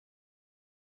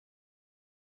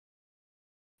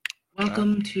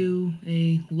Welcome to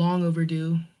a long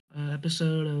overdue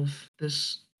episode of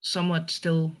this somewhat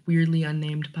still weirdly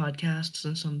unnamed podcast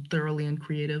since I'm thoroughly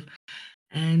uncreative.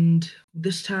 And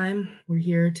this time we're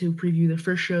here to preview the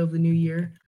first show of the new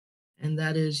year, and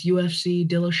that is UFC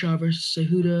Dillashaw versus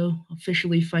Cejudo,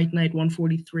 officially Fight Night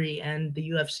 143, and the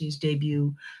UFC's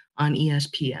debut on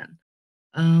ESPN.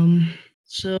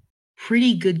 So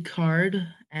pretty good card,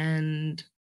 and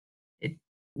it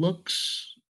looks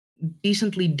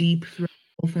decently deep throughout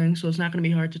the whole thing, so it's not going to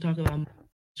be hard to talk about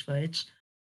these fights.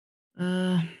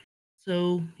 Uh,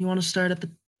 so you want to start at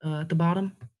the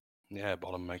bottom? Yeah,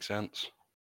 bottom makes sense.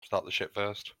 Start the shit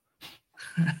first.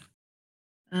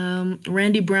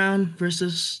 Randy Brown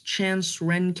versus Chance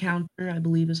Rencounter, I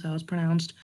believe is how it's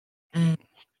pronounced. And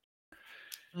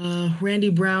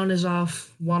Randy Brown is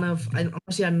off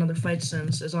unless he had another fight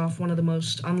since, is off one of the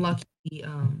most unlucky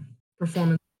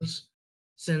performances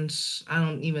since, I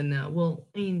don't even know. Well,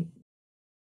 I mean,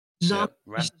 Zombie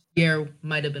versus Yair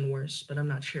might have been worse, but I'm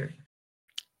not sure.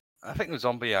 I think the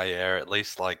Zombie Yair, at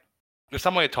least, if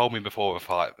somebody had told me before the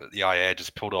fight that the Yair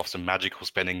just pulled off some magical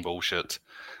spinning bullshit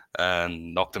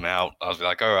and knocked him out, I was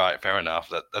like, all right, fair enough.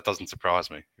 That doesn't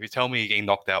surprise me. If you tell me you're getting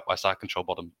knocked out by side control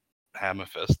bottom hammer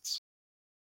fists,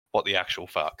 what the actual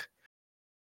fuck?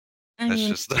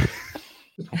 Just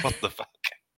what the fuck?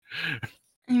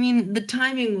 I mean, the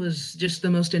timing was just the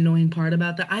most annoying part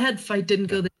about that. I had fight didn't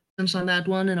go the distance on that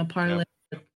one in a parlay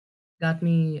that got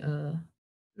me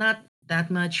not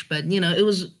that much, but it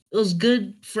was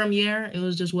good from Yair. It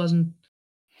was just wasn't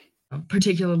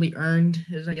particularly earned,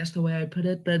 is I guess the way I put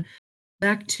it. But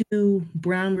back to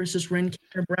Brown versus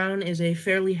Rencounter. Brown is a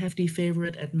fairly hefty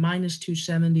favorite at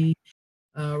 -270.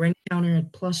 Rencounter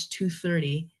at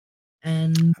 +230.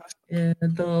 And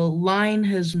the line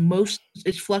has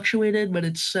it's fluctuated, but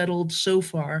it's settled so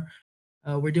far.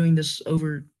 We're doing this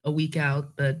over a week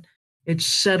out, but it's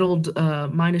settled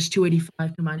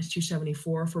 -285 to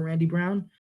 -274 for Randy Brown.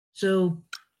 So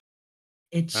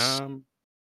it's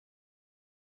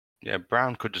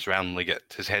Brown could just randomly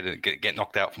get his head and get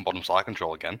knocked out from bottom side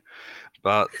control again,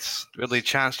 but really,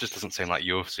 Chance just doesn't seem like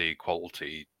UFC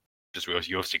quality. Just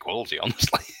UFC quality,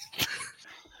 honestly.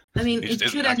 I mean, it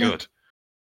isn't that good.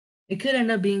 It could end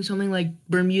up being something like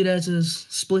Bermudez's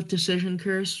split decision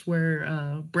curse,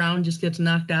 where Brown just gets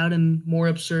knocked out in more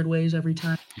absurd ways every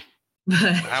time.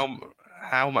 But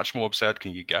how much more absurd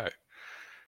can you go?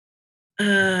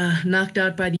 Knocked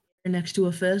out by the air next to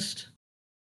a fist.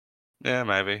 Yeah,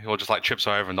 maybe, or just trips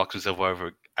over and knocks himself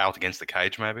over out against the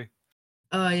cage, maybe.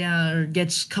 Oh yeah, or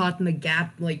gets caught in the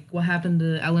gap, like what happened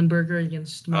to Ellenberger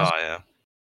against. Oh yeah,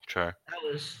 true.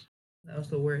 That was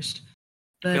the worst.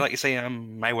 But I feel like you see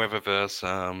Mayweather versus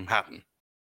Hatton,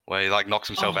 where he knocks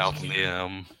himself out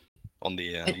on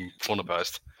the corner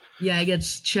post. Yeah, he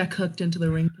gets check hooked into the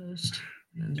ring post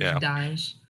and just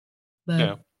dies.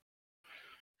 But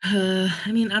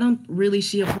I mean, I don't really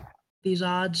see these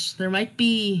odds. There might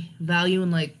be value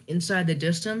in inside the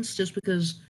distance, just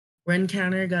because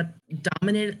Rencounter got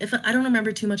dominated. I don't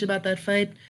remember too much about that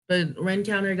fight, but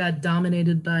Rencounter got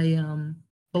dominated by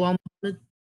Bilal Muhammad,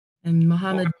 and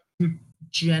Muhammad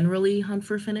generally hunt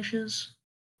for finishes.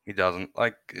 He doesn't.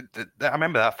 I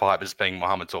remember that fight as being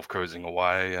Muhammad sort of cruising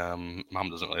away.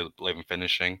 Muhammad doesn't really believe in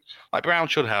finishing. Brown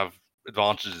should have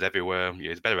advantages everywhere. Yeah,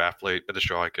 he's a better athlete, better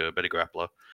striker, better grappler.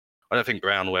 I don't think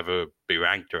Brown will ever be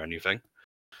ranked or anything.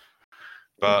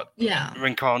 But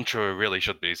Rencounter really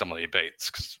should be someone he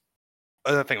beats, because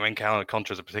I don't think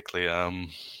Rencounter is a particularly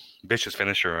vicious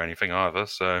finisher or anything either.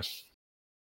 So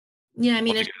yeah, I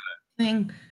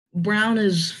mean, Brown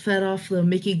is fed off the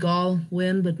Mickey Gall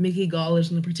win, but Mickey Gall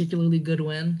isn't a particularly good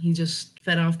win. He just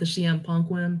fed off the CM Punk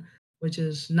win, which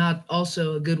is not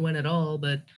also a good win at all,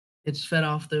 but it's fed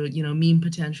off the meme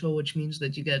potential, which means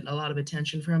that you get a lot of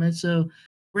attention from it. So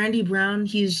Randy Brown,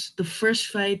 he's the first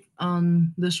fight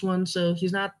on this one, so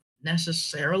he's not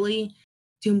necessarily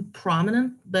too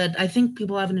prominent, but I think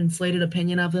people have an inflated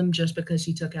opinion of him just because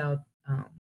he took out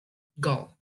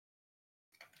Gall.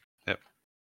 Yep.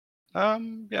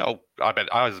 I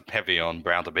bet I was heavy on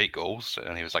Brown to beat Galls,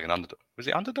 and he was an underdog. Was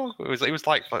he underdog? He was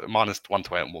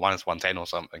 -120, -110 or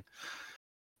something.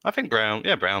 I think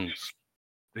Brown's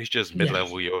he's just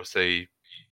mid-level UFC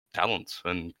talent,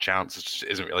 and Chance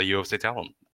isn't really UFC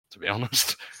talent, to be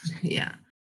honest. Yeah.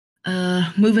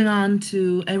 Moving on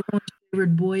to everyone's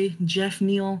favorite boy, Jeff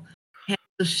Neal, Hands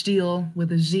of Steel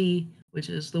with a Z, which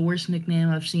is the worst nickname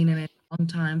I've seen in a long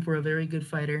time for a very good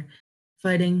fighter,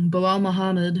 fighting Bilal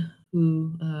Muhammad,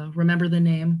 who, remember the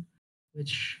name,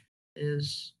 which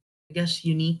is, I guess,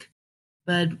 unique.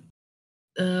 But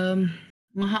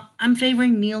I'm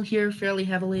favoring Neal here fairly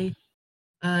heavily.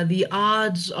 The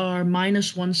odds are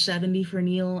minus 170 for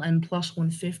Neil and plus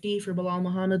 150 for Bilal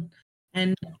Muhammad.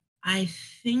 And I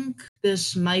think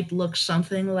this might look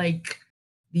something like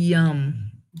the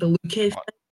Luke Cage fight,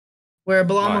 where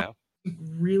Bilal Muhammad is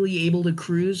really able to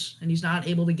cruise and he's not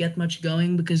able to get much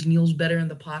going because Neil's better in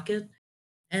the pocket.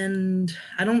 And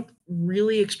I don't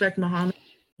really expect Muhammad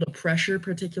to pressure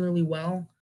particularly well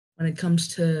when it comes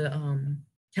to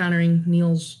countering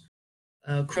Neil's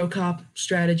crow cop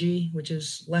strategy, which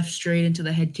is left straight into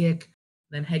the head kick,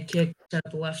 then head kick, set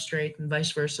up the left straight, and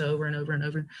vice versa over and over and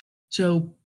over.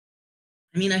 So,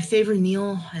 I mean, I favor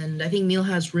Neil, and I think Neil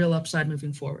has real upside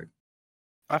moving forward.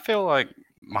 I feel like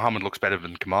Muhammad looks better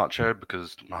than Camacho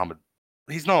because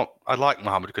he's not. I like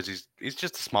Muhammad because he's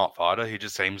just a smart fighter. He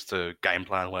just seems to game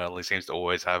plan well. He seems to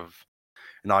always have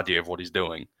an idea of what he's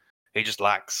doing. He just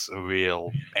lacks a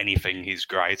real anything he's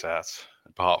great at,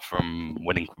 apart from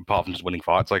just winning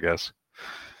fights, I guess.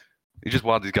 He's just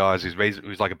one of these guys who's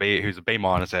like who's a B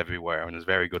minus everywhere and is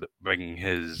very good at bringing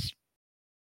his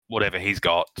whatever he's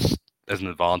got as an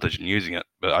advantage and using it.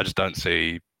 But I just don't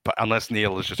see, unless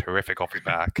Neil is just horrific off his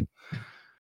back.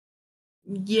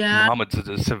 Yeah, Muhammad's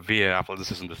a severe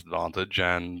athleticism disadvantage,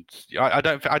 and I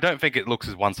don't think it looks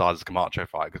as one sided as Camacho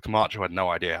fight because Camacho had no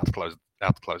idea how to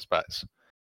close space.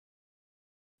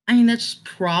 I mean, that's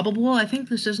probable. I think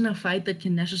this isn't a fight that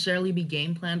can necessarily be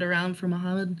game planned around for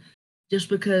Muhammad, just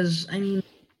because, I mean,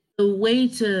 the way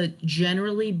to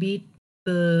generally beat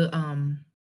the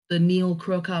Neil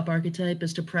Krokop archetype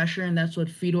is to pressure, and that's what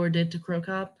Fedor did to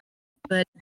Krokop. But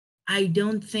I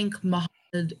don't think Muhammad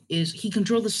he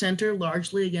controlled the center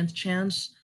largely against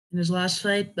Chance in his last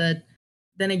fight, but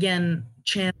then again,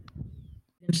 Chance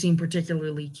didn't seem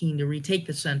particularly keen to retake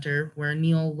the center, where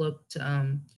Neil looked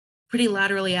pretty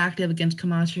laterally active against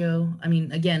Camacho. I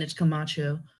mean, again, it's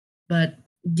Camacho, but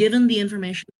given the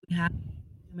information we have,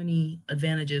 too many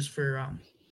advantages for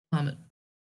Muhammad.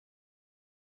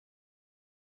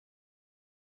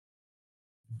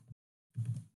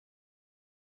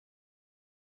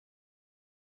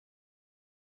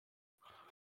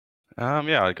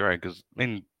 Yeah, I agree because I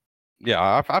mean,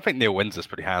 yeah, I think Neil wins this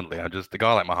pretty handily. The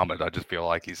guy like Muhammad, I just feel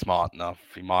like he's smart enough.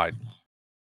 He might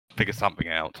figure something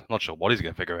out. Not sure what he's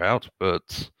going to figure out,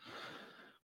 but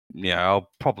yeah,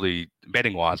 I'll probably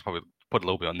betting wise probably put a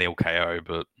little bit on Neil KO,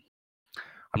 but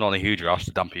I'm not in a huge rush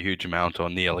to dump a huge amount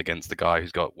on Neil against the guy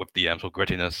who's got with the sort of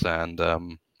grittiness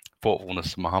and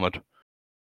thoughtfulness of Muhammad.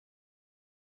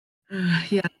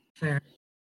 Yeah, fair.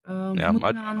 Yeah,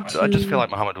 I just feel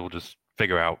like Muhammad will just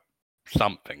figure out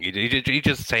something. He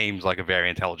just seems like a very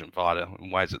intelligent fighter in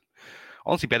ways that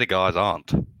honestly better guys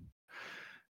aren't.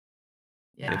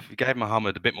 Yeah. If you gave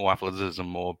Muhammad a bit more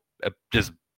athleticism or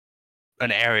just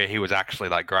an area he was actually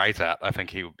like great at, I think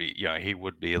he would be, he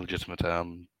would be a legitimate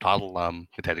title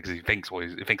contender because he thinks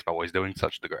about what he's doing to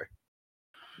such a degree.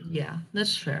 Yeah,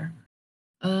 that's fair.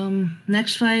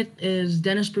 Next fight is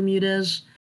Dennis Bermudez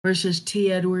versus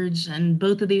T. Edwards, and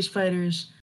both of these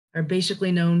fighters are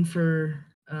basically known for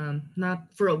not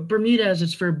for Bermudez,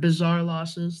 it's for bizarre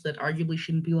losses that arguably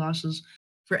shouldn't be losses.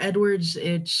 For Edwards,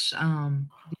 it's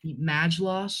the Madge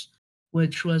loss,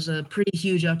 which was a pretty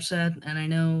huge upset, and I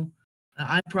know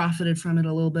I profited from it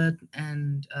a little bit,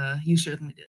 and you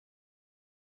certainly did.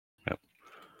 Yep.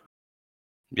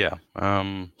 Yeah.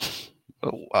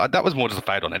 That was more just a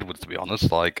fade on Edwards, to be honest.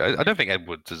 Like, I don't think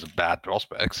Edwards is a bad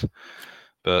prospect,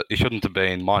 but he shouldn't have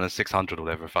been minus 600 or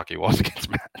whatever the fuck he was against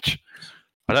Madge.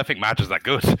 I don't think Madge is that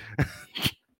good.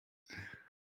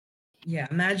 Yeah,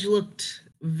 Madge looked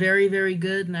very, very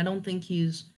good, and I don't think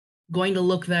he's going to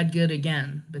look that good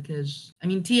again because, I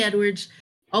mean, T. Edwards,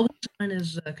 always on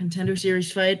his contender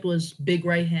series fight was big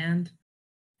right hand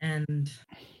and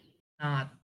not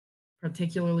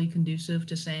particularly conducive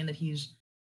to saying that he's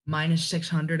minus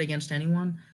 600 against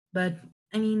anyone. But,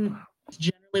 I mean, it's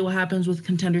generally what happens with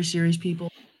contender series people.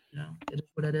 It is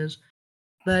what it is.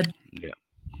 But yeah.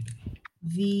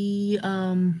 The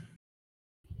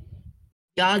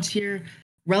odds here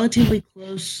relatively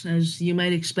close, as you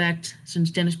might expect,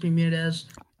 since Dennis Bermudez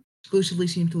exclusively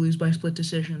seemed to lose by split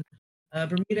decision.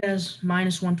 Bermudez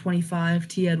minus 125,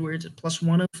 T. Edwards at plus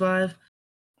 105,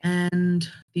 and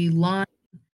the line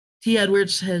T.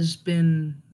 Edwards has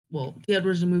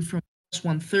moved from plus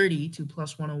 130 to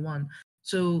plus 101.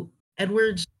 So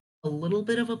Edwards a little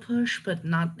bit of a push, but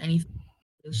not anything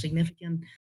significant.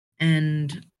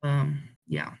 And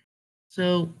yeah,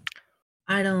 so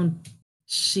I don't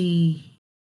see.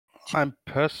 I'm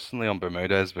personally on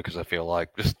Bermudez because I feel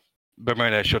like just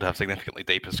Bermudez should have significantly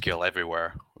deeper skill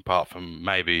everywhere, apart from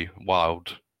maybe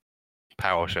wild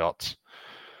power shots.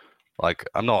 Like,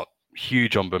 I'm not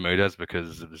huge on Bermudez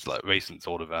because of his like recent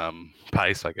sort of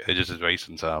pace, like it just his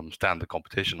recent standard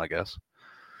competition, I guess.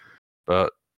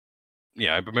 But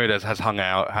Bermudez has hung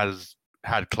out, has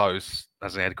had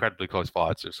incredibly close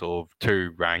fights with sort of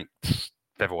two ranked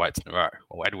featherweights in a row.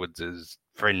 Well, Edwards is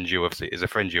a fringe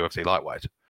UFC lightweight.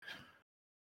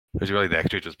 Who's really there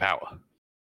due to his power.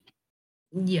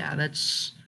 Yeah,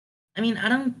 that's. I mean, I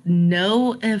don't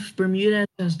know if Bermudez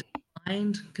has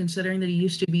declined, considering that he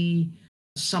used to be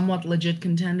a somewhat legit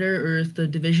contender, or if the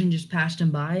division just passed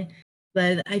him by.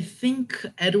 But I think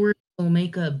Edwards will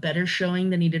make a better showing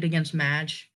than he did against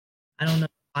Madge. I don't know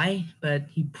why, but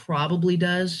he probably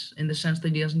does, in the sense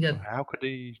that he doesn't get. How could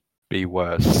he be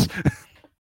worse?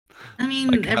 I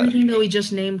mean, everything that we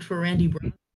just named for Randy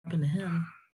Brown happened to him.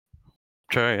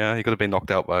 True, yeah, he could have been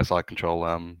knocked out by a side control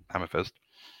hammer fist.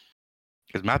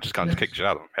 Because Madge just kind of kicked shit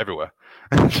out of him everywhere.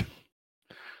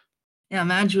 Yeah,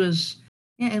 Madge was.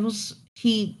 Yeah, it was.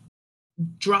 He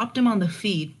dropped him on the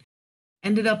feet,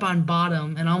 ended up on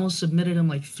bottom, and almost submitted him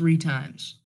like 3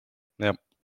 times. Yep.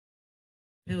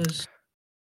 It was.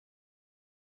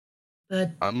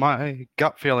 But my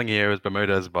gut feeling here is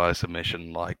Bermudez by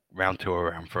submission, like round 2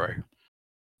 or round 3.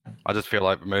 I just feel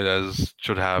like Bermudez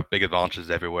should have big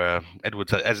advantages everywhere.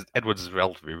 Edwards is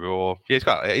relatively raw.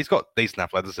 Yeah, he's got decent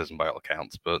athleticism by all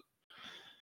accounts, but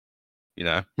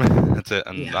that's it.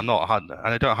 And I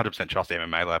don't 100% trust the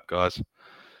MMA lab guys.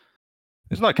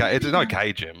 It's an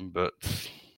okay gym, but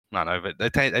I don't know.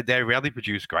 But they rarely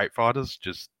produce great fighters,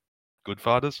 just good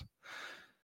fighters.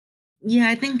 Yeah,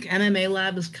 I think MMA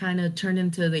lab has kind of turned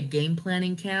into the game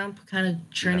planning camp, kind of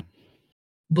training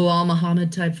Bilal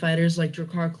Muhammad type fighters like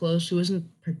Drakkar Klose, who isn't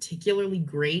particularly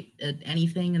great at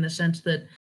anything in the sense that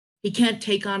he can't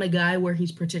take on a guy where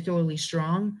he's particularly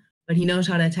strong, but he knows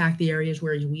how to attack the areas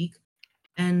where he's weak.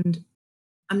 And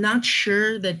I'm not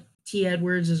sure that T.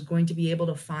 Edwards is going to be able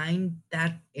to find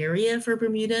that area for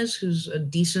Bermudez, who's a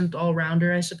decent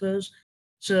all-rounder, I suppose.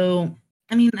 So,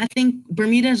 I mean, I think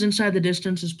Bermudez inside the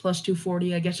distance is plus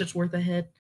 240. I guess it's worth a hit,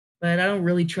 but I don't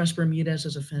really trust Bermudez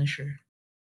as a finisher.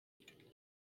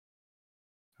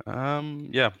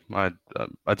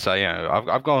 I'd say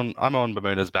I'm on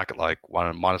Bermudez back at like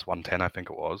minus 110, I think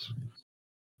it was.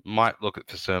 Might look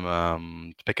for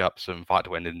some to pick up some fight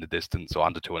to end in the distance or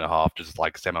under 2.5, just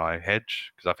like semi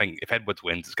hedge. Because I think if Edwards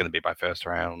wins, it's going to be by first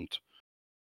round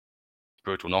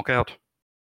brutal knockout.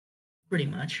 Pretty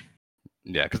much.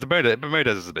 Yeah, because the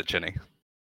Bermudez is a bit chinny.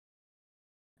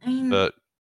 But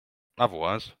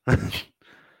otherwise.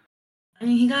 I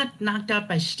mean, he got knocked out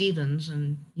by Stevens,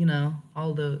 and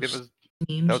all those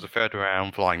teams. That was a third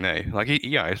round flying knee. Like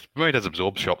Bermudez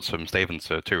absorbed shots from Stevens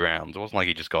for 2 rounds. It wasn't like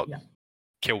he just got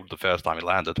killed the first time he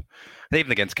landed. And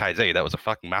even against KZ, that was a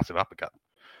fucking massive uppercut.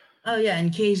 Oh yeah,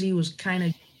 and KZ was kind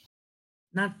of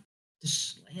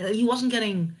he wasn't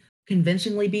getting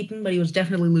convincingly beaten, but he was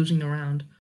definitely losing the round.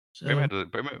 So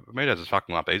Bermudez is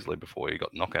fucking up easily before he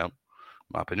got knocked out,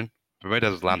 in my opinion.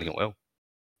 Bermudez is landing it well.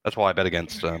 That's why I bet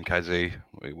against KZ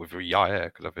with Yair,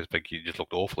 because I think he just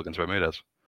looked awful against Bermudez.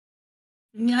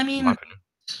 Yeah, I mean,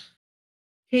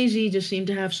 KZ just seemed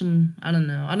to have some, I don't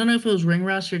know if it was ring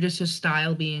rust or just his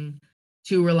style being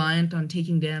too reliant on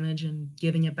taking damage and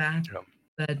giving it back. Yeah.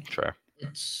 But sure.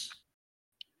 It's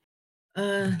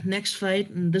next fight,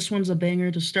 and this one's a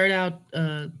banger to start out.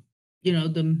 The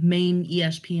main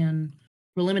ESPN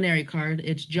preliminary card.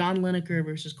 It's John Lineker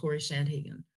versus Corey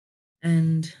Sandhagen.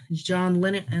 And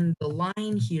and the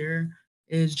line here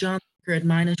is John Lineker at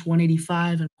minus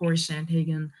 185 and Corey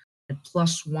Sandhagen at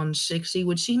plus 160,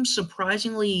 which seems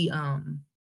surprisingly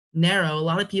narrow. A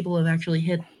lot of people have actually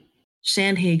hit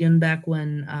Sandhagen back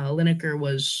when Lineker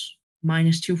was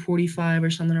minus 245 or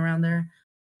something around there.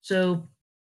 So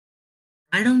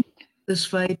I don't think this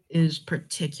fight is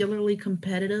particularly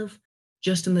competitive,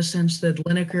 just in the sense that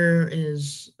Lineker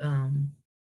is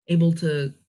able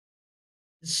to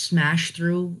smash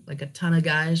through like a ton of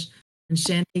guys, and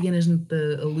Sandhagen isn't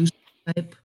the elusive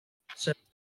type. So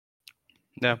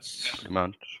yeah, pretty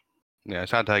much. Yeah,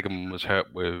 Sandhagen was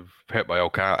hurt by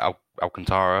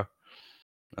Alcantara.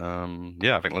 I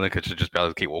think Lineker should just be able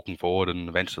to keep walking forward and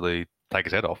eventually take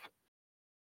his head off.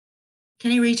 Can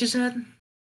he reach his head?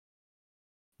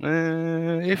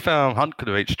 If Hunt could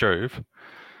have reached Struve.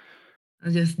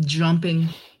 Just jumping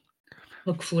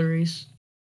hook flurries.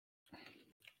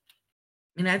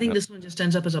 And I think this one just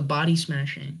ends up as a body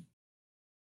smashing.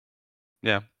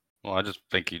 Yeah. Well, I just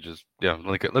think he just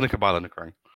Lineker by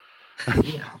Lineker.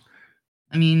 Yeah.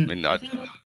 I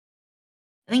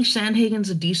think Sandhagen's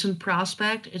a decent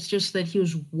prospect. It's just that he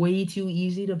was way too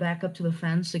easy to back up to the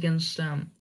fence against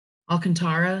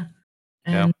Alcantara.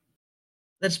 And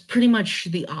that's pretty much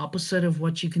the opposite of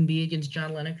what you can be against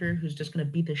John Lineker, who's just going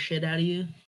to beat the shit out of you.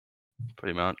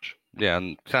 Pretty much. Yeah,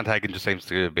 and Sandhagen just seems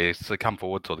to be a come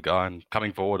forward sort of guy, and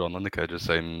coming forward on Lineker just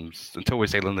seems, until we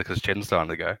see Lineker's chin starting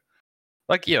to go.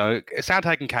 Like,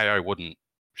 Sandhagen KO wouldn't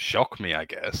shock me, I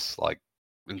guess, like,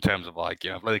 in terms of, like,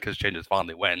 if Lineker's chin just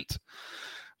finally went,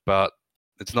 but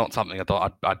it's not something I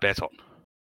thought I'd bet on.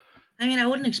 I mean, I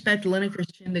wouldn't expect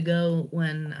Lineker's chin to go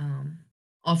when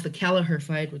off the Kelleher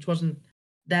fight, which wasn't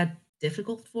that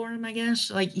difficult for him, I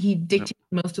guess. Like, he dictated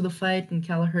most of the fight, and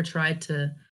Kelleher tried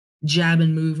to jab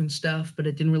and move and stuff, but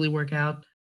it didn't really work out.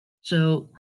 So,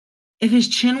 if his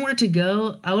chin were to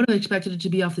go, I would have expected it to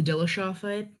be off the Dillashaw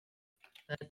fight.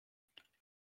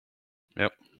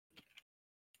 Yep.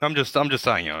 I'm just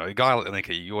saying, a guy like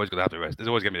Lineker, you always got to have the risk. There's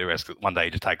always going to be the risk that one day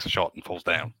he just takes a shot and falls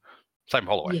down. Same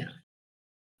Holloway. Yeah.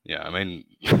 Yeah, I mean,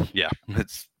 yeah,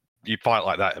 you fight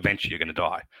like that, eventually you're going to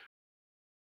die.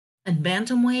 At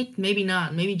bantamweight, maybe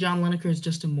not. Maybe John Lineker is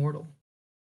just immortal.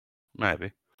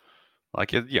 Maybe.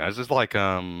 Like, it's just like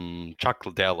Chuck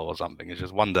Liddell or something. It's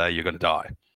just one day you're going to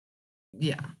die.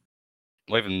 Yeah.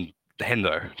 Or even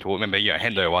Hendo. Remember,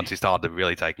 Hendo once he started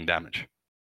really taking damage.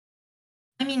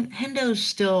 I mean, Hendo's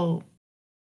still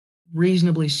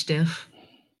reasonably stiff.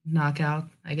 Knockout,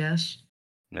 I guess.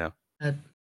 Yeah.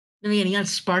 Then again, he got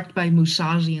sparked by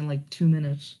Musashi in like 2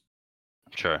 minutes.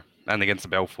 Sure. And against the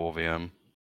Belfort VM.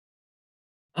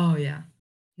 Oh, yeah.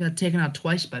 He got taken out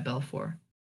twice by Belfort.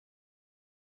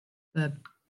 But,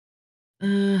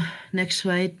 next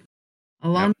fight,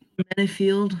 Alonzo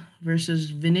Menifield versus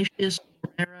Vinicius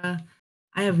Pereira.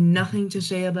 I have nothing to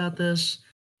say about this.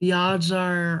 The odds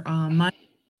are minus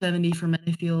 70 for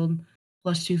Menifield,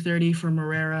 plus 230 for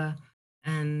Moreira.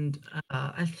 And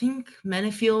I think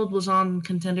Menifield was on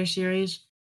Contender Series,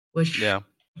 which... Yeah,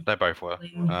 they both were.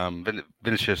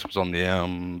 Vinicius was on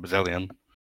the Brazilian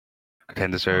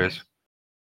Contender Series.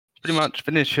 Pretty much,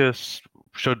 Vinicius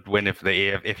should win if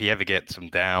he ever gets him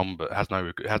down, but has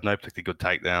no particularly good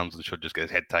takedowns and should just get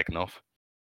his head taken off.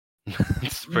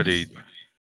 It's pretty...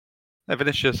 Yeah,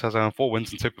 Vinicius has 4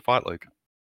 wins in Super Fight League.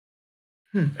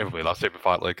 Everybody loves Super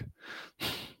Fight League.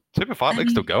 Super Fight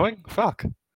League's still going? Fuck.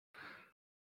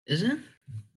 Is it?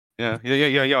 Yeah.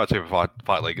 You know what Super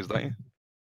Fight League is, don't you?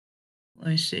 Let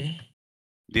me see.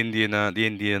 The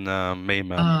Indian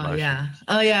meme. Oh, yeah.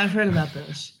 Oh, yeah, I've heard about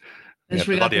this. I just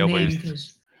forgot the name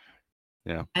because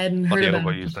I hadn't heard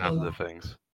about it. Used to have the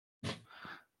things.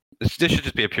 This should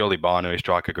just be a purely binary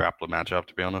striker grappler matchup,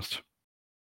 to be honest.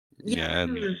 Yeah.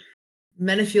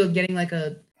 Menifield getting like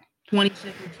a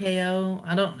 20-second KO.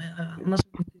 I don't... unless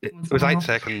it was 8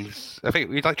 seconds. I think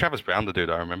we'd like Travis Brown to do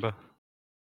that, I remember.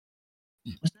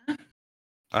 What's that?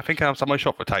 I think someone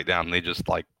shot for a takedown and they just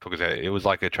like took his head. It was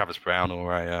like a Travis Brown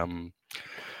or a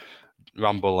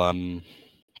Rumble I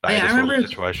remember,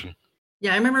 situation.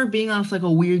 Yeah, I remember being off like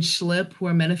a weird slip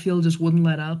where Menifield just wouldn't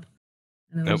let up.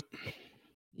 And it was,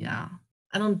 yeah.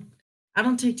 I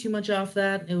don't take too much off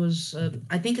that. It was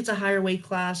I think it's a higher weight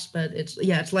class, but it's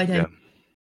light heavy. Yeah.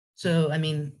 So I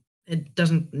mean, it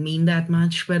doesn't mean that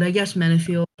much, but I guess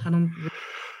Menifield, I don't really,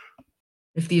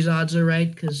 if these odds are right,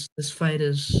 because this fight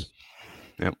is...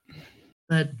 Yep.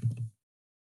 But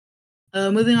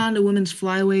moving on to women's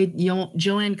flyweight,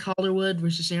 Joanne Calderwood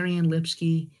versus Ariane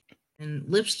Lipski. And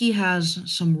Lipski has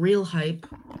some real hype.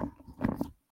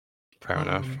 Fair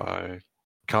enough. I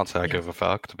can't say I give a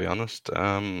fuck, to be honest.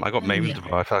 I got memed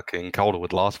by fucking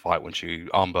Calderwood last fight when she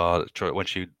WMMA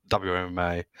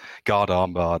guard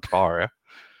armbarred Faria.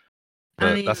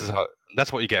 But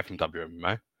that's what you get from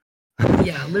WMMA.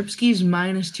 Yeah, Lipski's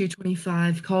minus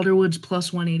 225, Calderwood's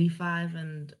plus 185,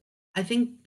 and I think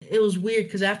it was weird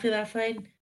because after that fight,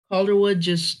 Calderwood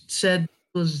just said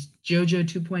it was JoJo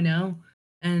 2.0,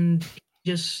 and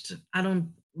just, I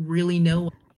don't really know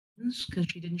what happens because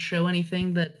she didn't show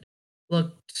anything that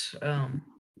looked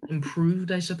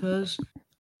improved, I suppose.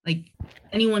 Like,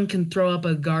 anyone can throw up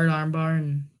a guard armbar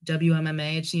in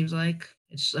WMMA, it seems like.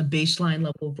 It's a baseline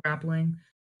level of grappling.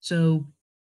 So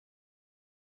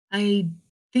I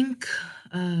think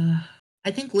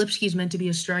Lipski's meant to be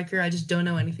a striker. I just don't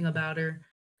know anything about her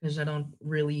because I don't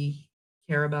really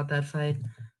care about that fight.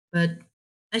 But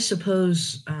I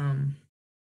suppose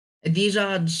at these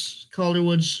odds,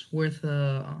 Calderwood's worth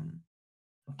a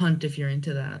punt if you're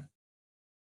into that.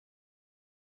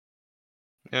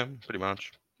 Yeah, pretty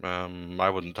much. I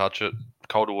wouldn't touch it.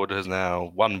 Calderwood has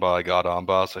now won by guard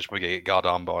armbar, so she'll probably get guard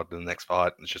armbar in the next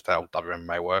fight. It's just how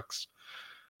WMMA works.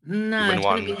 No, it's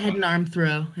going to be head and arm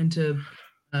throw into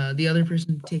the other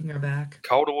person taking her back.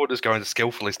 Calderwood is going to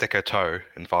skillfully stick her toe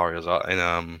in Faria's eye,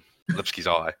 in Lipski's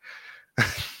eye.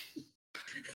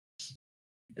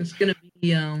 It's going to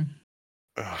be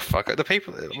Oh, fuck it. The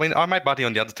people. I mean, I made money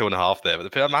on the other 2.5 there,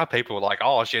 but the amount of people were like,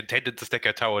 "Oh, she intended to stick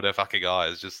her toe in her fucking eye."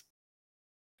 It's just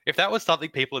if that was something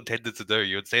people intended to do,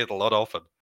 you would see it a lot often,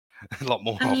 a lot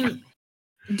more I often. mean,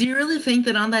 do you really think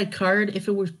that on that card, if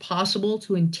it was possible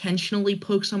to intentionally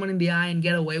poke someone in the eye and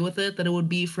get away with it, that it would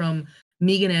be from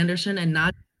Megan Anderson and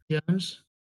not Jones?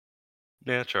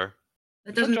 Yeah, true.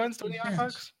 That John doesn't Jones make doing any the eye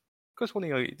sense. pokes? Of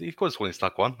course, he course when he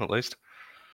snuck one at least.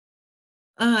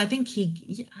 I think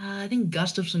I think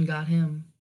Gustafson got him.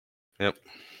 Yep.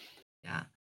 Yeah,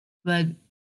 but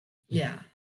yeah,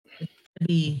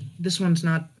 this one's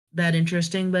not that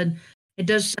interesting, but it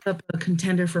does set up a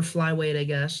contender for flyweight, I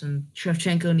guess, and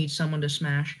Shevchenko needs someone to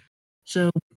smash.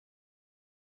 So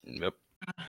Yep.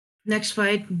 next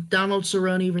fight, Donald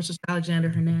Cerrone versus Alexander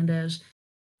Hernandez.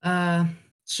 Uh,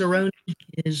 Cerrone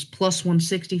is plus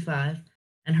 165,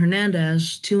 and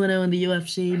Hernandez 2-0 in the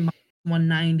UFC, minus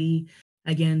 190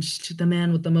 against the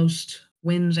man with the most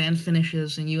wins and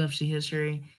finishes in UFC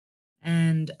history.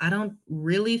 And I don't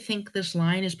really think this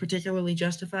line is particularly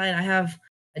justified. I have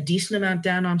a decent amount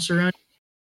down on Cerrone,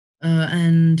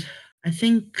 and I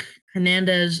think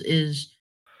Hernandez is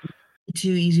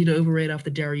too easy to overrate off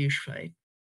the Dariush fight.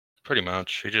 Pretty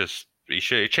much. He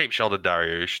cheap shouldered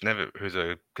Dariush, never who's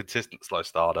a consistent slow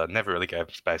starter, never really gave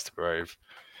him space to prove.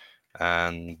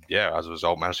 And yeah, as a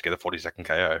result, managed to get a 40-second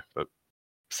KO. But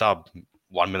sub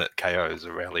 1 minute KOs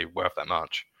are rarely worth that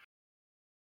much.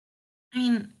 I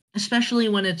mean, especially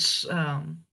when it's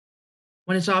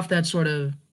off that sort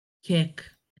of kick,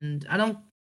 and I don't.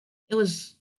 It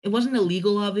wasn't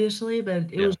illegal, obviously, but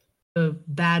it Yeah. was a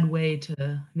bad way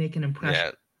to make an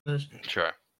impression. Yeah,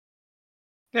 sure.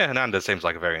 Yeah, Hernandez seems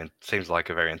like a very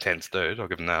intense dude. I'll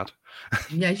give him that.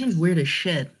 Yeah, it seems weird as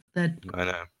shit that I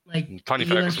know. like Tony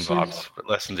the Ferguson UFC, vibes, but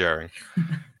less enduring.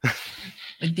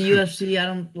 like the UFC, I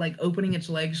don't like opening its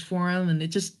legs for him, and it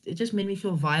just made me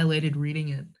feel violated reading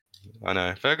it. I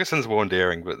know. Ferguson's more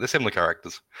endearing, but they're similar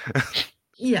characters.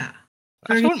 Yeah,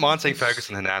 Actually, I wouldn't Ferguson mind seeing is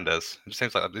Ferguson Hernandez. It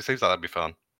seems like that'd be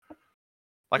fun.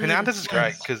 Like uh, Hernandez is great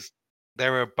yes. because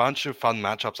there are a bunch of fun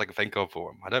matchups I can think of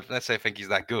for him. I don't necessarily think he's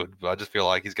that good, but I just feel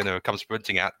like he's going to come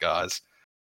sprinting at guys.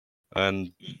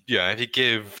 And yeah, if you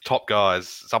give top guys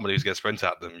somebody who's going to sprint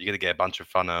at them, you're going to get a bunch of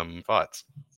fun fights.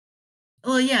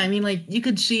 Well, yeah, I mean, like you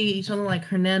could see something like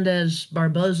Hernandez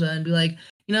Barboza and be like,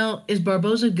 is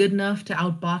Barboza good enough to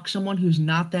outbox someone who's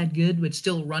not that good but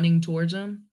still running towards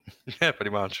him? Yeah,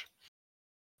 pretty much.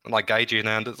 And like Gagey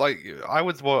Hernandez, like I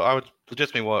would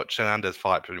legitimately watch Hernandez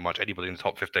fight pretty much anybody in the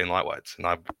top 15 lightweights, and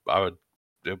I would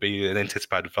it'll be an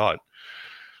anticipated fight.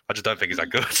 I just don't think he's that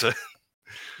good. So.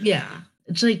 Yeah,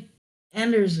 it's like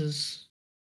Anders is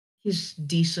he's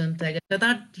decent. I guess I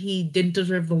thought he didn't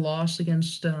deserve the loss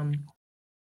against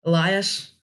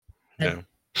Elias. But,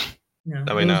 Yeah.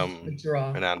 I it mean, was a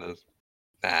draw. Hernandez.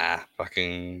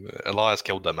 Fucking Elias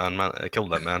killed that man.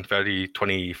 Killed that man.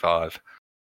 30-25.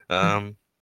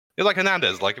 It's like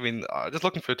Hernandez. Like, I mean, just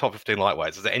looking for top 15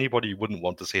 lightweights. Is there anybody you wouldn't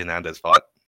want to see Hernandez fight?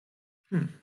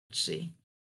 Let's see.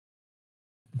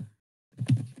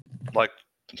 Like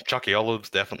Chucky Olives,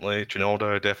 definitely.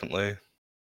 Trinaldo, definitely.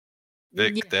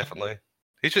 Vic, Yeah, definitely.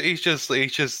 He's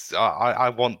just. I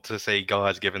want to see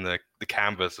guys given the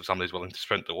canvas of somebody who's willing to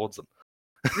sprint towards them.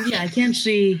 yeah, I can't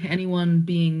see anyone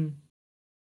being.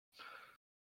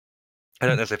 I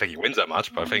don't necessarily think he wins that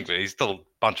much, but I think he's still a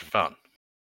bunch of fun.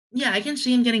 Yeah, I can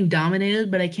see him getting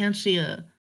dominated, but I can't see a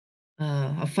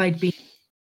fight being,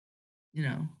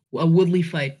 a Woodley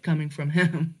fight coming from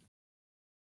him.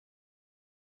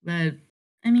 But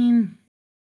I mean,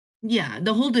 yeah,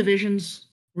 the whole division's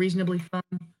reasonably fun,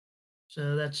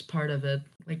 so that's part of it.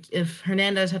 Like if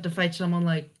Hernandez had to fight someone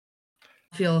like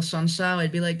Rafael Sunsao,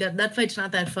 I'd be like that fight's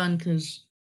not that fun because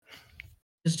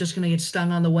it's just gonna get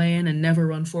stung on the way in and never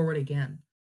run forward again.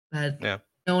 But Yeah.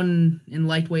 no one in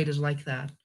lightweight is like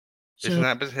that. So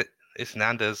Is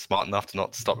Hernandez smart enough to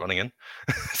not stop running in?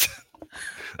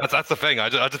 That's the thing. I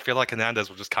just feel like Hernandez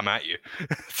will just come at you.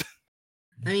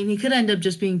 I mean, he could end up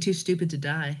just being too stupid to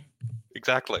die.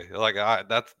 Exactly. Like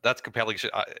that's compelling shit.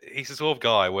 He's the sort of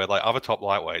guy where like other top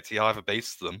lightweights, he either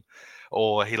beats them,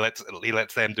 or he lets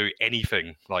them do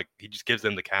anything. Like he just gives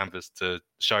them the canvas to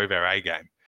show their A game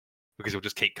because he'll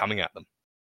just keep coming at them.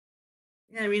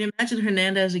 Yeah, I mean, imagine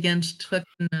Hernandez against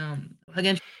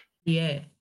against RDA,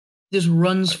 just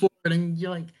runs forward, and you're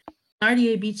like,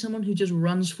 RDA beat someone who just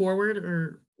runs forward,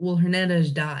 or will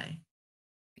Hernandez die?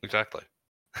 Exactly.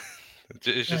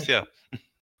 It's just Like,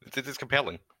 it's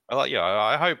compelling.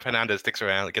 I hope Hernandez sticks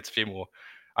around and gets a few more.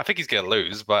 I think he's gonna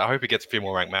lose, but I hope he gets a few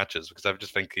more ranked matches because I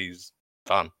just think he's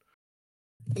fun,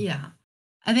 yeah,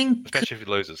 I think especially if he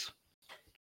loses.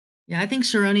 Yeah, I think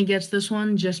Cerrone gets this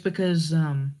one just because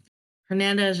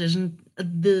Hernandez isn't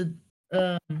the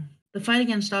fight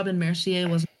against Aubin Mercier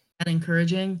wasn't that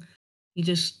encouraging. He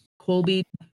just Colby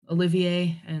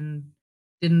Olivier and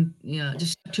didn't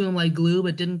just stuck to him like glue,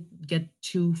 but didn't get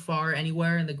too far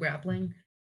anywhere in the grappling.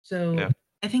 So Yeah,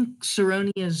 I think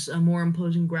Cerrone is a more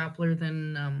imposing grappler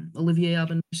than Olivier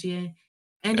Aubin Mercier,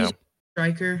 and he's yeah, a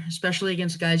striker, especially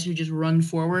against guys who just run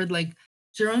forward. Like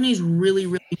Cerrone's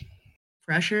really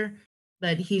pressure,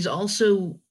 but he's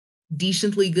also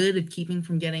decently good at keeping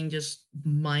from getting just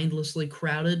mindlessly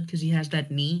crowded because he has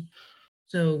that knee.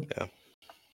 So yeah.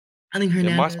 I think Yeah,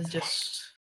 Hernandez just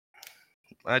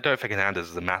I don't think Hernandez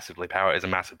is a massive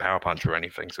power puncher or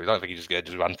anything, so I don't think he's just going to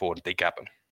just run forward and decap him.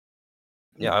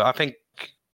 Yeah, I think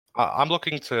I'm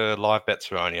looking to live bet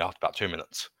Cerrone after about 2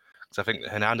 minutes, because I think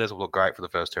Hernandez will look great for the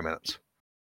first 2 minutes,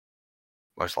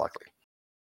 most likely.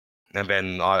 And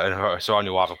then Cerrone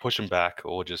will either push him back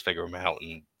or just figure him out.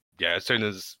 And yeah, as soon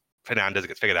as Fernandez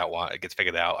gets figured out, I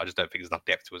just don't think there's enough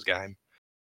depth to his game.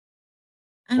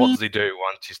 I What mean, does he do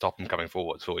once you stop him coming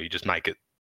forward? So you just make it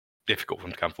difficult for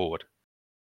him to come forward.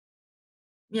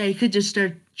 yeah, he could just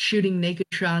start shooting naked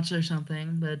shots or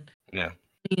something, but Yeah.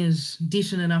 he is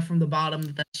decent enough from the bottom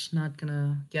that that's not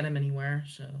gonna get him anywhere.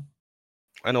 So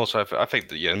And also, I think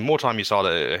that the more time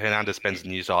Hernandez spends in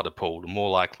the USADA pool, the more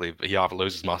likely he either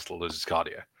loses muscle or loses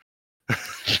cardio. I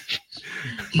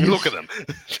mean, look at him.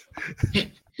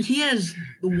 he has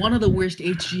one of the worst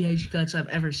HGH cuts I've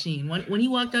ever seen. When he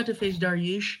walked out to face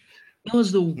Dariush, Yeah. it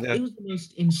was the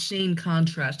most insane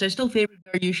contrast. I still favored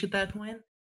Dariush at that point,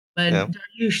 but Yeah.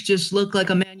 Dariush just looked like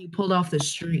a man you pulled off the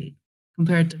street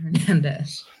compared to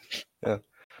Hernandez. Yeah.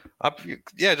 I'm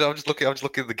just looking. I'm just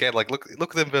looking at the game. Like, look at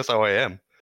them versus OAM.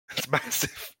 It's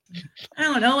massive. I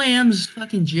don't know, OAM's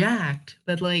fucking jacked,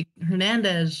 but like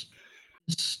Hernandez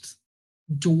just It's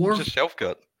dwarfed. just shelf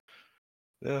cut.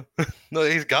 Yeah. No,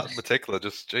 his gut in particular,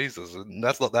 just Jesus. And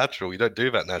that's not natural. You don't do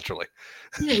that naturally.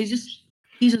 Yeah,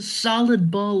 he's a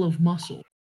solid ball of muscle.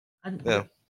 Yeah.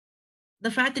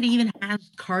 The fact that he even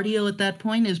has cardio at that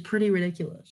point is pretty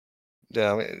ridiculous.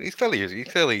 Yeah. I mean, he's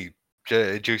clearly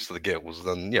juiced to the gills.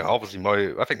 And yeah, obviously,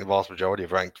 I think the vast majority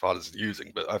of ranked fighters are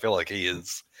using, but I feel like he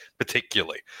is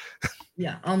particularly.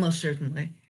 Yeah, almost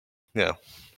certainly. Yeah.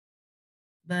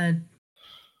 But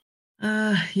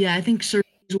yeah, I think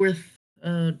Cerrone's worth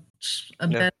a Yeah.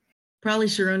 bet. Probably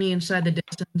Cerrone inside the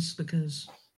distance because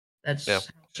that's Yeah.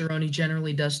 how Cerrone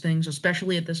generally does things,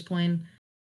 especially at this point.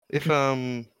 If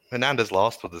Hernandez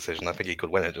lost the decision, I think he could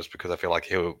win it just because I feel like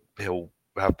he'll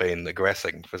have been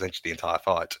aggressing for essentially the entire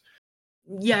fight.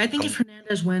 Yeah, I think if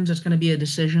Hernandez wins, it's going to be a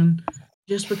decision,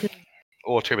 just because.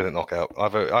 Or 2 minute knockout.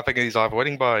 I think he's either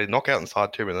winning by knockout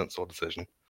inside 2 minutes or decision.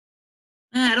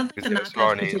 I don't think the Because knockout's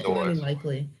Cerrone is particularly always.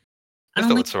 likely. I It's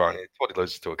don't still think. with Cerrone. It's what he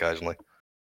loses to occasionally.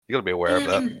 You got to be aware of I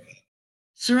that. mean,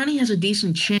 Cerrone has a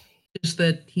decent chance, just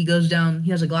that he goes down.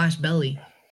 He has a glass belly,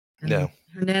 and Yeah.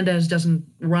 Hernandez doesn't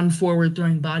run forward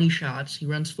throwing body shots. He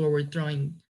runs forward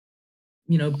throwing,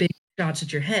 big shots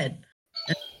at your head.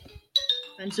 And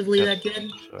offensively, that good.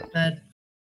 Sure. That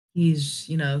he's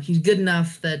good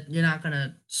enough that you're not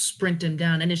gonna sprint him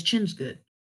down, and his chin's good.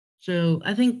 So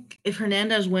I think if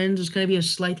Hernandez wins, it's going to be a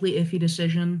slightly iffy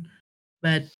decision,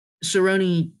 but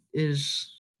Cerrone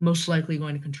is most likely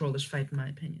going to control this fight, in my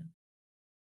opinion.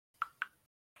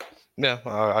 Yeah,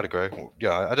 I'd agree.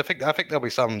 Yeah, I think there'll be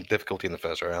some difficulty in the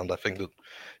first round. I think that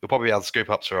you'll probably be able to scoop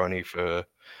up Cerrone for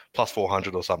plus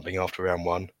 400 or something after round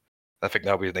one. I think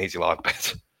that'll be an easy live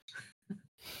bet.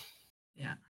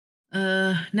 Yeah.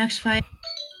 Next fight,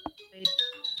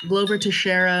 Glover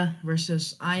Teixeira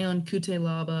versus Ion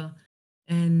Cutelaba,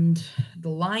 and the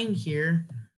line here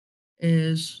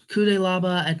is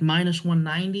Cutelaba at minus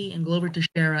 190 and Glover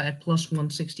Teixeira at plus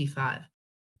 165.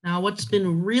 Now, what's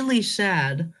been really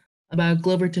sad about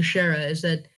Glover Teixeira is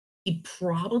that he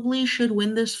probably should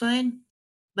win this fight,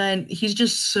 but he's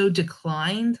just so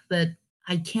declined that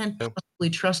I can't possibly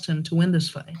trust him to win this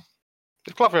fight.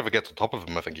 If Glover ever gets on top of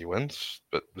him, I think he wins.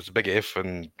 But there's a big if,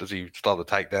 and does he start the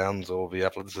takedowns or the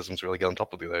athleticism to really get on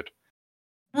top of the dude?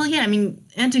 Well, yeah, I mean,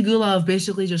 Antigulov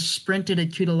basically just sprinted at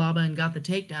Cutelaba and got the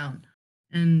takedown.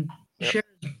 And Teixeira's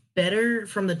better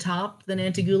from the top than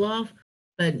Antigulov,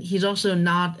 but he's also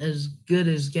not as good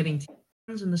as getting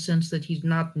takedowns in the sense that he's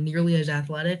not nearly as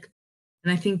athletic.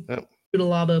 And I think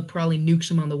Cutelaba probably nukes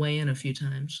him on the way in a few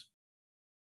times.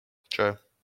 Sure.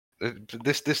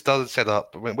 This does set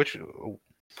up, which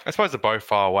I suppose they're both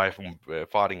far away from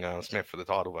fighting Smith for the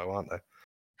title, though, aren't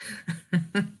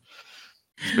they?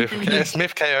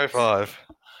 Smith KO5.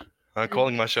 I'm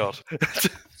calling my shot.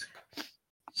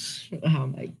 Oh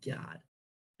my god!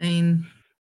 I mean,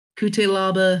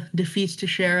 Kutelaba defeats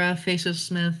Teixeira, faces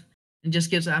Smith, and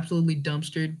just gets absolutely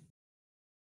dumpstered.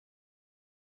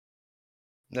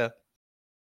 Yeah,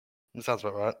 that sounds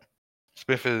about right.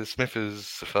 Smith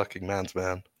is a fucking man's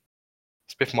man.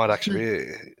 Smith might actually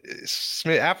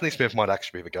Anthony Smith might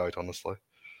actually be the GOAT, honestly.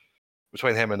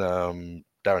 Between him and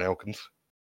Darren Elkins.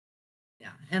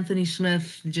 Yeah, Anthony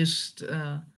Smith just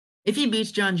if he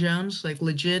beats John Jones, like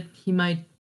legit, he might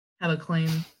have a claim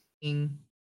being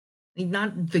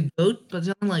not the GOAT, but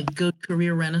something like GOAT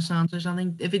career renaissance or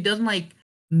something. If it doesn't like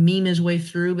meme his way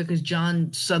through because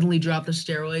John suddenly dropped the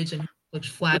steroids and he looks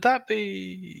flat. Would that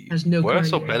be has no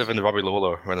worse or cardio. better than the Robbie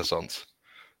Lawler renaissance?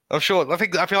 I'm sure. I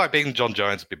feel like being John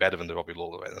Jones would be better than the Robbie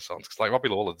Lawler renaissance because like Robbie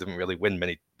Lawler didn't really win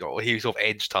many. He sort of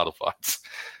edged title fights.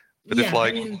 But Yeah, if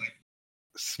like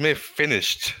Smith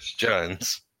finished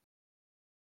Jones,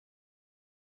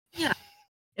 yeah.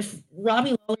 If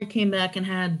Robbie Lawler came back and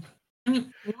had, I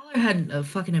mean, Lawler had a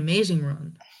fucking amazing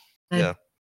run. yeah,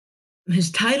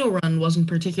 His title run wasn't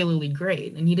particularly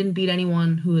great, and he didn't beat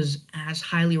anyone who was as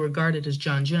highly regarded as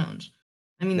John Jones.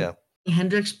 I mean, yeah.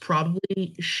 Hendricks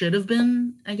probably should have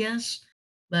been, I guess,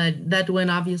 but that win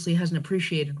obviously hasn't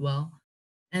appreciated well.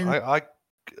 And I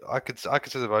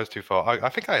consider those too far. I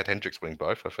think I had Hendricks winning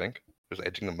both. I think just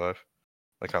edging them both.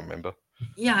 I can't remember.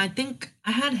 yeah, I think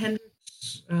I had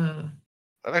Hendricks.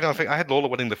 I think I had Lawler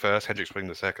winning the first, Hendricks winning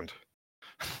the second.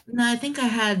 No, I think I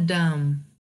had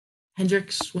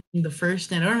Hendricks winning the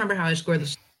first, and I don't remember how I scored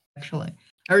the actually.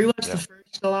 I rewatched the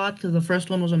first a lot because the first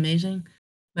one was amazing,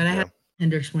 but I had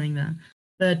Hendricks winning that.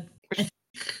 But I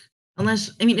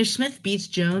think, if Smith beats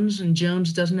Jones and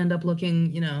Jones doesn't end up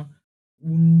looking,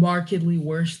 markedly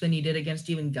worse than he did against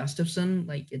even Gustafsson,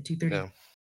 like at 230,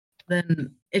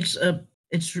 then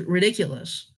it's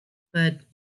ridiculous. But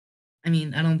I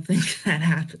mean, I don't think that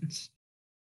happens.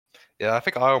 Yeah, I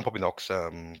think Iron probably knocks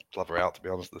Glover out, to be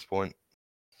honest, at this point.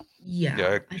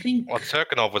 Yeah, I think. Well,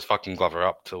 Serkinov was fucking Glover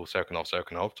up till Serkinov.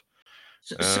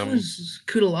 So was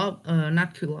Kudalov,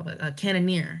 not Kudalov,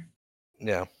 Cannonier.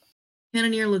 Yeah.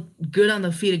 Cannonier looked good on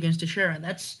the feet against Teixeira.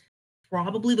 That's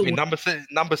probably the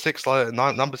number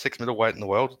six middleweight in the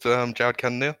world, Jared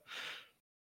Cannonier.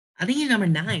 I think he's number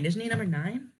 9. Isn't he number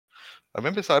 9? I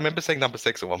remember saying number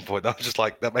 6 at one point. I was just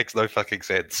like, that makes no fucking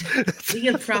sense. He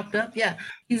gets propped up. Yeah,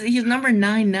 he's number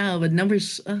 9 now, but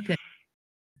numbers okay.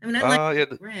 I mean, I like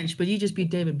David Branch, but you just beat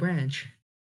David Branch.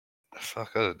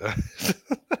 Fuck, I don't know.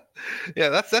 Yeah,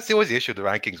 that's always the issue with the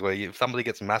rankings where if somebody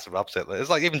gets a massive upset, it's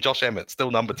like even Josh Emmett still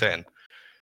number 10.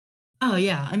 Oh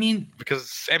yeah, I mean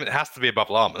because Emmett has to be above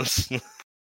Lamas.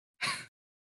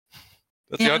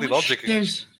 That's the only logic.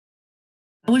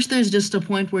 I wish there's just a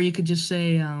point where you could just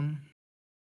say,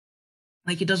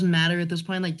 like it doesn't matter at this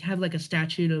point. Like have like a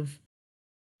statute of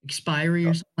expiry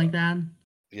or something like that.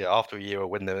 Yeah, after a year, a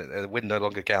win no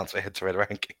longer counts for head-to-head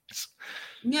rankings.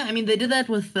 Yeah, I mean they did that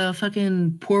with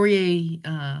fucking Poirier,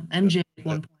 MJ at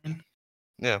one point.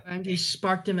 Yeah, MJ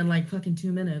sparked him in like fucking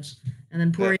 2 minutes, and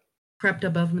then Poirier crept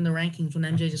above him in the rankings when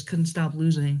MJ just couldn't stop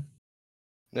losing.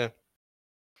 Yeah.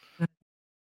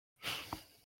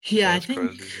 Yeah,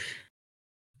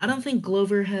 I don't think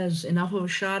Glover has enough of a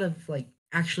shot of like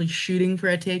actually shooting for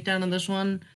a takedown in this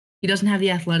one. He doesn't have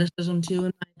the athleticism to, in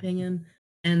my opinion.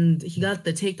 And he got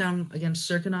the takedown against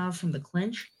Serkinov from the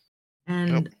clinch,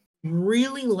 and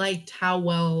really liked how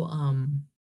well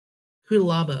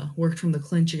Kutalaba worked from the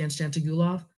clinch against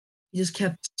Antigulov. He just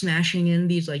kept smashing in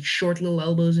these like short little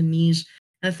elbows and knees.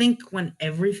 And I think when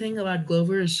everything about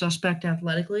Glover is suspect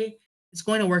athletically, it's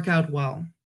going to work out well.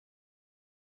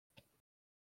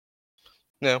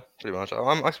 Yeah, pretty much.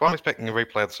 I'm expecting a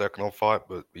replay of the Serkinov fight,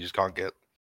 but we just can't get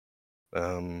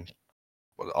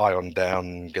Ion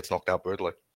down, gets knocked out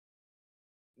brutally.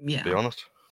 Yeah. To be honest.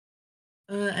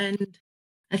 And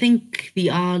I think the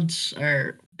odds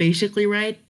are basically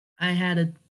right. I had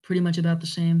it pretty much about the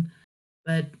same,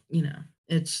 but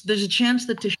there's a chance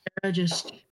that Teixeira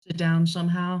just sit down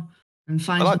somehow and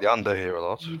finds. I like the under here a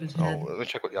lot. Let me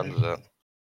check what the under's at.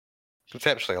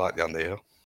 Conceptually, I like the under here.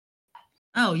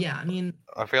 Oh yeah, I mean,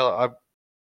 I feel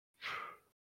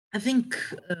I think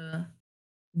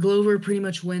Glover pretty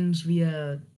much wins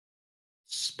via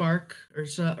spark or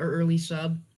early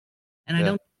sub, and I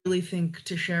don't really think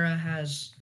Teixeira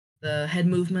has the head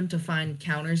movement to find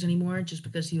counters anymore, just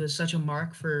because he was such a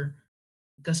mark for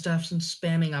Gustafsson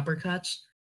spamming uppercuts.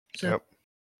 So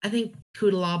I think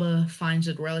Kutalaba finds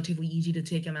it relatively easy to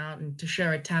take him out, and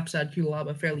Teixeira taps out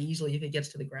Kutalaba fairly easily if it gets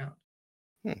to the ground.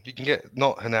 You can get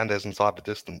not Hernandez inside the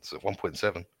distance at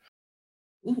 1.7.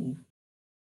 Ooh.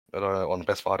 But on the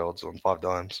best fight odds on 5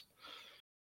 dimes.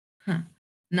 Huh.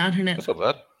 Not Hernandez. That's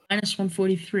not bad. Minus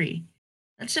 143.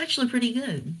 That's actually pretty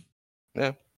good.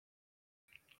 Yeah.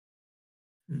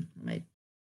 Right.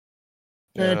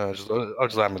 Yeah, I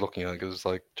just am looking at it because it's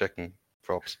like checking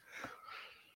props.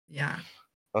 Yeah.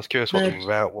 I was curious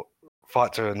what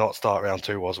fight to not start round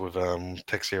 2 was with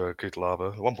Texero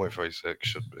Kutalaba. 1.36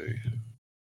 should be.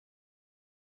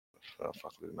 Oh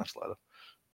fuck, the maths later.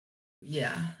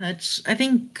 Yeah, I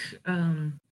think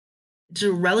it's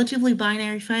a relatively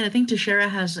binary fight. I think Teixeira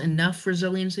has enough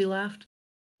resiliency left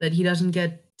that he doesn't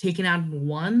get taken out in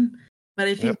one. But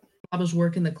I think Kutalaba's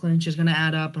work in the clinch is going to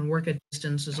add up, and work at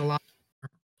distance is a lot more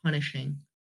punishing.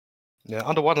 Yeah,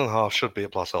 under 1.5 should be a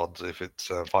plus odds if its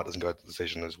fight doesn't go to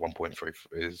decision. Is 1.3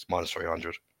 is minus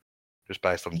 300, just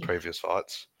based on previous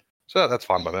fights. So that's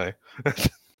fine by me.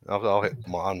 I'll hit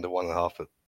my under 1.5 at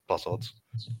plus odds.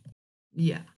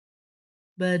 Yeah,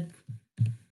 but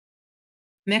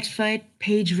next fight,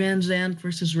 Paige Van Zandt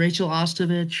versus Rachel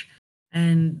Ostovich,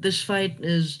 and this fight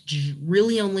is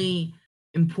really only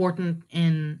important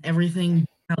in everything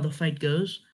how the fight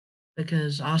goes,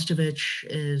 because Ostovich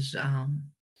is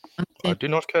I do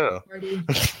not care.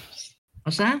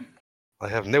 What's that? I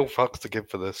have no fucks to give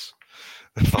for this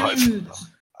fight.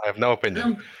 I have no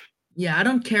opinion. I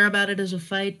don't care about it as a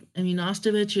fight. I mean,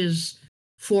 Ostovich is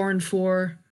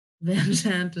 4-4. Van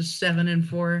Zandt is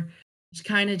 7-4. It's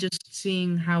kind of just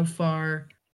seeing how far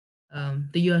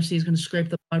the UFC is going to scrape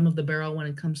the bottom of the barrel when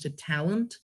it comes to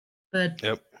talent. But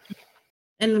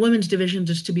in women's division,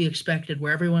 just to be expected,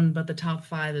 where everyone but the top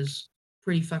 5 is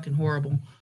pretty fucking horrible.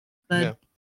 But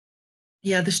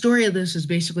yeah, the story of this is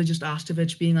basically just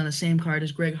Ostovich being on the same card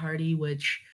as Greg Hardy,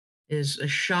 which is a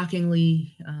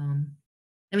shockingly.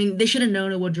 I mean, they should have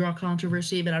known it would draw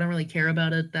controversy, but I don't really care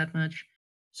about it that much.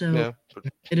 So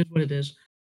it is what it is.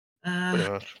 Pretty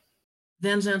much.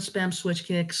 Van Zandt spams switch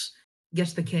kicks,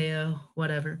 gets the KO,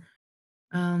 whatever.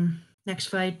 Next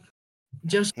fight,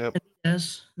 Joseph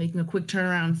Benavidez making a quick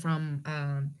turnaround from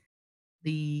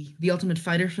the Ultimate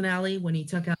Fighter finale when he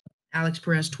took out Alex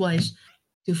Perez twice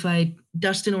to fight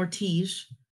Dustin Ortiz,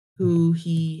 who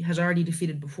he has already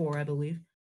defeated before, I believe.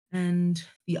 And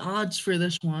the odds for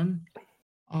this one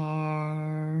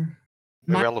are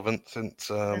irrelevant since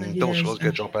Dillashaw's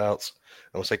good dropouts,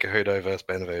 and we'll say Cejudo versus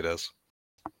Benavidez.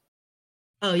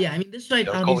 Oh yeah, I mean this fight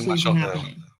obviously isn't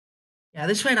happening. Now. Yeah,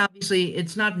 this fight obviously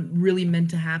it's not really meant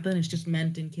to happen. It's just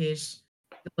meant in case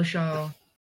Dillashaw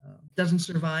doesn't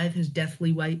survive his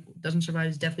deathly weight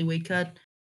cut,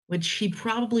 which he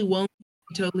probably won't.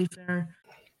 Be totally fair.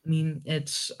 I mean,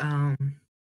 it's. How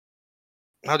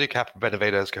do you cap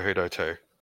Benavidez Cejudo too?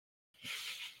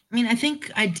 I mean, I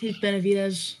think I'd take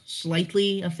Benavidez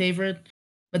slightly a favorite,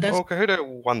 but that's. Well,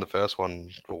 Cejudo won the first one.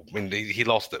 Well, I mean, he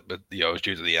lost it, but it was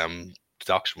due to the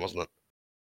deduction, wasn't it?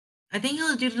 I think it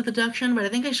was due to the deduction, but I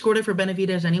think I scored it for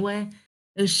Benavidez anyway.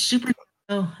 It was super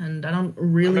low, and I don't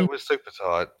really. It was super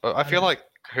tight. I feel like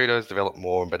Cejudo's developed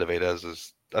more, and Benavidez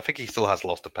is. I think he still has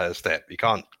lost a pair step. You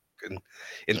can't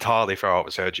entirely throw out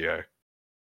the Sergio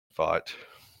fight.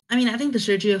 I mean, I think the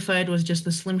Sergio fight was just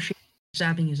the Slim Shady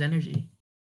sapping his energy.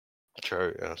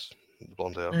 True, yes.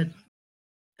 Blonde hair. But,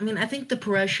 I mean, I think the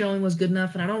Perez showing was good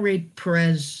enough, and I don't rate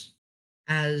Perez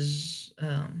as.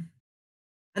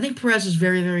 I think Perez is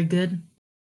very, very good,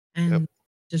 and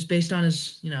just based on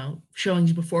his,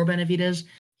 showings before Benavidez,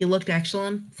 he looked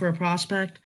excellent for a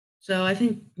prospect. So I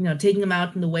think, taking him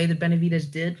out in the way that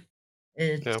Benavidez did,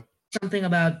 it's something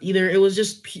about either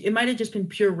it might have just been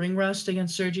pure ring rust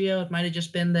against Sergio. It might have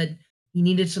just been that he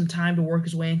needed some time to work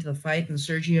his way into the fight, and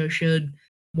Sergio showed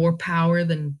more power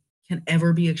than can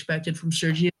ever be expected from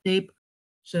Sergio tape.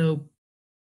 So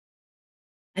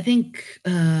I think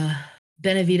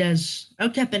Benavidez, I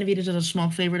would cap Benavidez as a small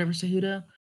favorite over Cejudo.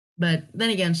 But then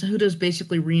again, Cejudo's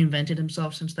basically reinvented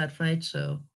himself since that fight,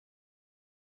 so.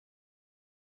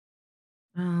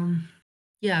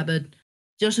 Yeah, but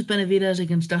Joseph Benavidez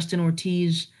against Dustin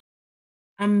Ortiz.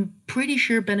 I'm pretty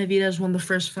sure Benavidez won the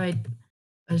first fight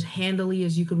as handily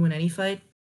as you could win any fight.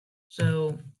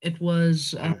 So it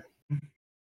was. I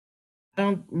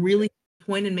don't really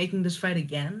point in making this fight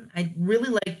again. I really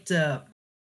liked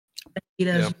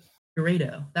Benavidez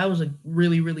Laredo. That was a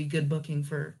really, really good booking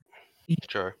for the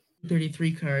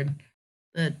 33 card.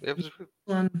 But it was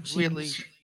really.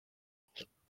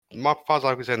 As far as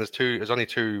I was saying, there's only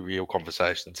two real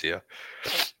conversations here.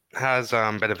 Has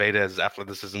Benavidez's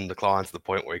athleticism declined to the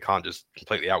point where he can't just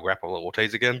completely out-grapple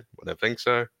Ortiz again? I don't think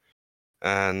so.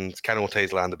 And can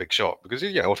Ortiz land a big shot? Because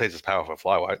Ortiz is powerful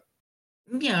flyweight.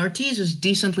 Yeah, Ortiz is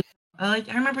decently. I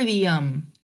remember the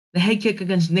head kick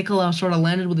against Nicolau sort of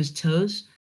landed with his toes,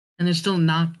 and it still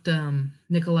knocked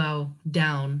Nicolau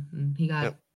down, and he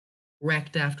got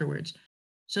wrecked afterwards.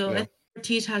 So I think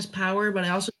Ortiz has power, but I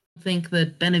also think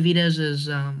that Benavidez is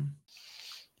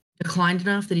declined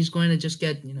enough that he's going to just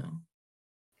get,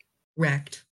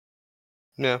 wrecked.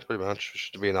 Yeah, pretty much.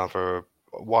 Should be enough for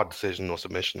a wide decision or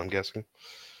submission, I'm guessing.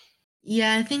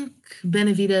 Yeah, I think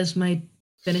Benavidez might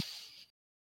finish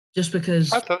just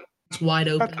because it's wide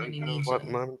open and he needs at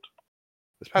the moment.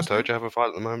 Does Pantoja have a fight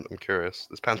at the moment? I'm curious.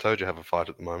 Does Pantoja have a fight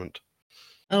at the moment?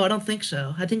 Oh, I don't think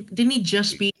so. I think didn't he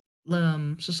just beat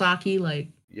Sasaki?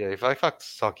 Yeah, if I fucked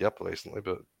Sasaki up recently,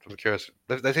 but I'm curious.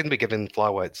 They seem to be giving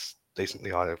flyweights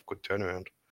decently high, quick turnaround.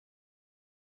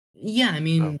 Yeah, I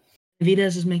mean,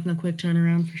 Benavidez is making a quick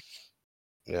turnaround for sure.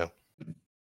 Yeah.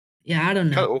 Yeah, I don't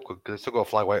know. Kind of awkward because they've still got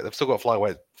flyweight. They've still got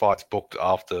flyweight fights booked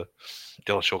after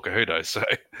Dillashaw Cejudo. So,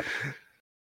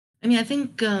 I mean, I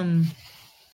think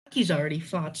he's already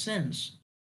fought since.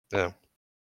 Yeah.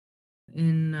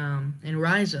 In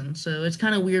Ryzen, so it's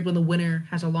kind of weird when the winner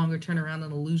has a longer turnaround than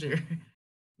the loser.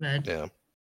 But yeah, it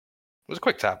was a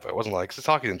quick tap. Though. It wasn't like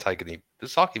Sasaki didn't take any. Did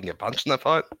Sasaki even get punched in that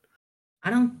fight? I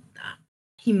don't.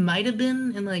 He might have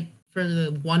been in for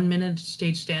the 1 minute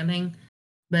stage standing,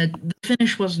 but the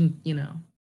finish wasn't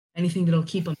anything that'll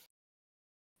keep him.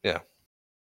 Yeah,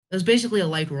 it was basically a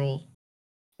light roll.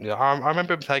 Yeah, I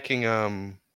remember him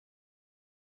taking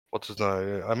what's his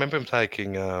name? I remember him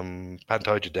taking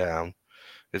Pantoja down.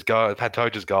 His guard,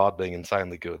 Pantoja's guard being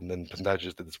insanely good, and then Pantoja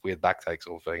just did this weird back take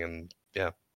sort of thing, and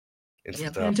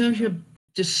Pantoja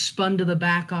just spun to the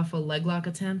back off a leg lock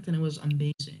attempt, and it was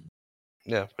amazing.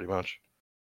 Yeah, pretty much.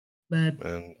 But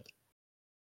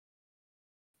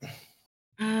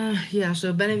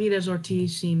so Benavidez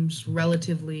Ortiz seems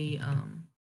relatively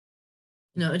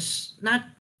it's not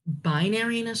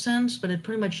binary in a sense, but it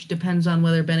pretty much depends on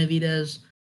whether Benavidez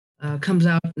comes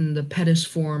out in the Pettis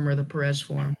form or the Perez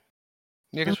form.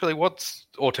 Yeah, because really, what's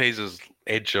Ortiz's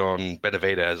edge on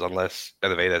Benavidez unless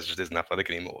Benavidez just isn't athletic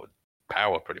anymore?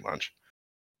 Power, pretty much.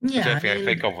 Yeah, I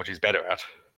think of what he's better at.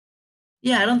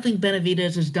 Yeah, I don't think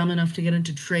Benavidez is dumb enough to get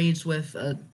into trades with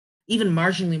even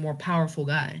marginally more powerful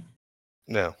guy.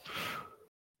 No.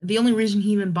 The only reason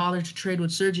he even bothered to trade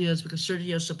with Sergio is because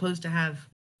Sergio's supposed to have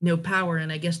no power,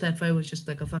 and I guess that fight was just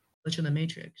like a fucking glitch in the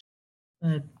Matrix.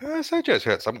 But Sergio's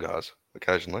hurt some guys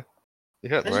occasionally. He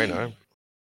hurt Moreno.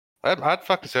 I had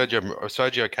fucking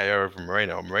Sergio KO over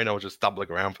Moreno. Moreno was just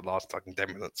stumbling around for the last fucking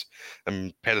 10 minutes,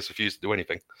 and Pettis refused to do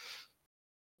anything.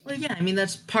 Well, yeah, I mean,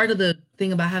 that's part of the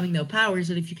thing about having no power is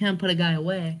that if you can't put a guy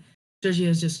away, Sergio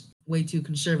is just way too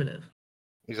conservative.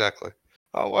 Exactly.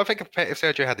 Oh, well, I think if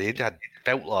Sergio had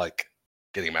felt like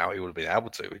getting him out, he would have been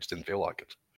able to. He just didn't feel like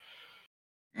it.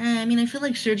 I mean, I feel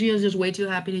like Sergio is just way too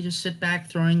happy to just sit back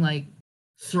throwing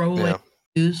throwaway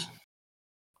cues.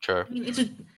 Sure. I mean,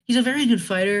 he's a very good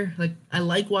fighter. I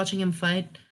like watching him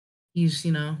fight. He's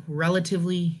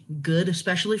relatively good,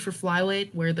 especially for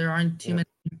flyweight, where there aren't too many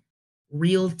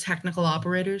real technical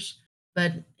operators.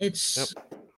 But he's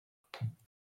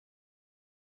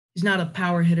not a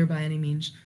power hitter by any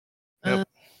means.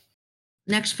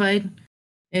 Next fight,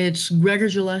 it's Gregor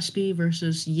Gillespie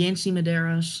versus Yancy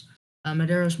Medeiros.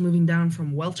 Medeiros moving down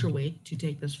from welterweight to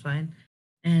take this fight.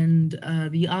 And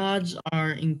the odds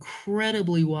are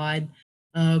incredibly wide.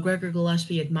 Gregor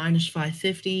Gillespie at minus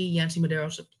 550, Yancy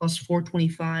Medeiros at plus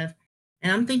 425.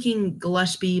 And I'm thinking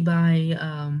Gillespie by,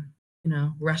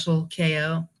 wrestle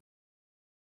KO.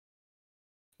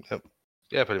 Yep.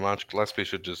 Yeah, pretty much. Gillespie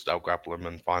should just out-grapple him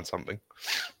and find something.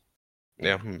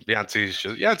 Yeah,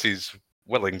 Yancy's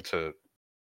willing to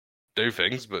do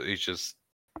things, but he's just...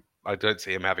 I don't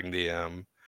see him having the...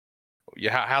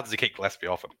 how does he kick Gillespie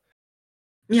off him?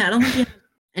 Yeah, I don't think he has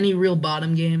any real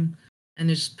bottom game,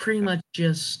 and it's pretty much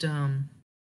just... can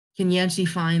Yancy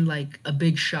find, a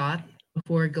big shot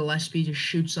before Gillespie just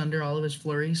shoots under all of his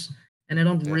flurries? And I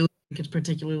don't really think it's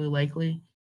particularly likely.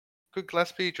 Could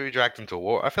Gillespie be dragged into a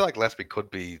war? I feel like Gillespie could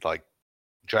be,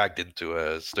 dragged into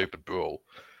a stupid brawl.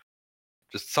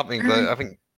 Just something that I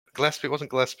think Gillespie versus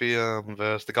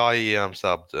the guy he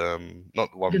subbed, not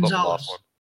the last one.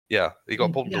 Yeah, he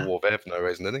got pulled into war there for no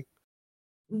reason, didn't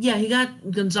he? Yeah, he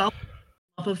got Gonzalez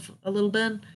up a little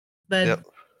bit, but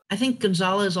I think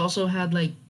Gonzalez also had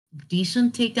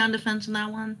decent takedown defense in that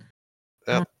one.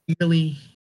 Yep. It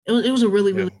was a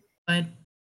really good fight.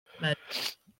 But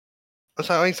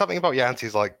so I mean, something about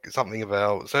Yancy's something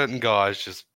about certain guys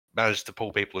just managed to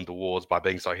pull people into wars by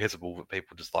being so hittable that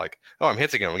people just oh, I'm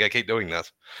hitting him, I'm gonna keep doing that.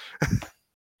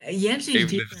 Yancey's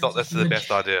even if it's not necessarily the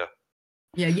best idea.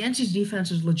 Yeah, Yancey's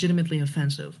defense is legitimately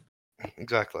offensive.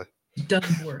 Exactly. It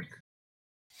doesn't work.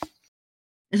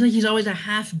 It's he's always a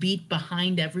half beat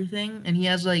behind everything, and he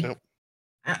has I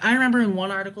remember in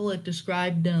one article it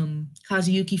described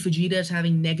Kazuyuki Fujita as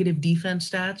having negative defense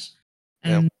stats,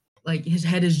 and his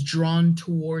head is drawn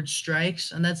towards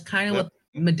strikes, and that's kind of what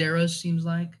Medeiros seems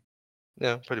like.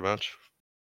 Yeah, pretty much.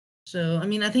 So, I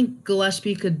mean, I think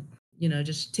Gillespie could,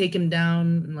 just take him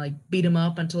down and like beat him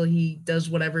up until he does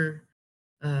whatever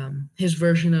his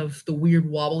version of the weird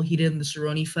wobble he did in the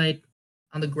Cerrone fight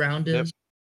on the ground Yep. is.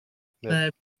 Yep.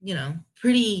 But,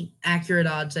 pretty accurate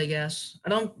odds, I guess. I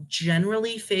don't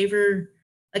generally favor,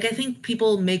 like, I think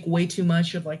people make way too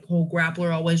much of like whole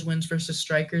grappler always wins versus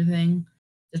striker thing,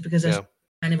 just because that's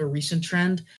kind of a recent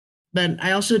trend. But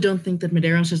I also don't think that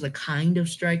Medeiros is the kind of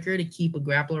striker to keep a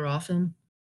grappler off him.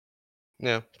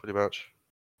 Yeah, pretty much.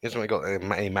 He hasn't really got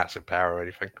any massive power or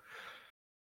anything.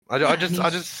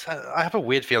 I have a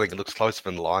weird feeling it looks closer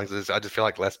than the lines. I just feel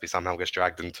like Gillespie somehow gets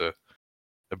dragged into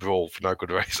a brawl for no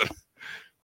good reason.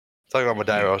 Something like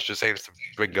Medeiros just seems to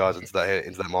bring guys into that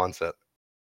mindset.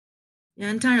 Yeah,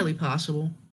 entirely possible.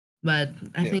 But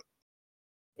I think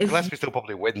Gillespie still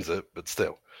probably wins it, but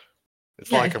still,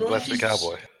 it's like a Gillespie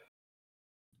cowboy.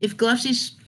 If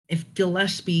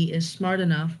Gillespie is smart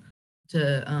enough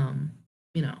to,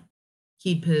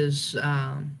 keep his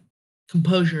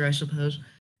composure, I suppose,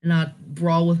 and not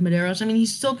brawl with Medeiros. I mean, he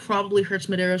still probably hurts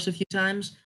Medeiros a few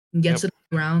times and gets it on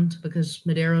the ground because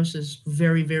Medeiros is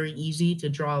very, very easy to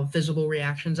draw visible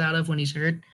reactions out of when he's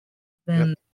hurt.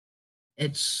 Then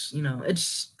it's,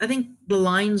 I think the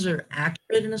lines are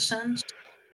accurate in a sense.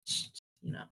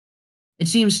 It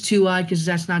seems too wide because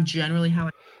that's not generally how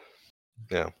it.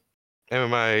 Yeah.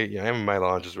 MMA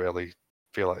lines just rarely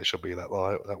feel like it should be that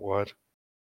wide.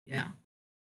 Yeah.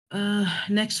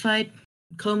 Next fight,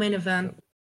 co-main event,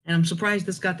 and I'm surprised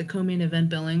this got the co-main event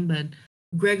billing, but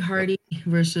Greg Hardy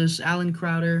versus Alan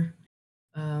Crowder.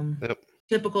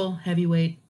 Typical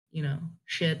heavyweight,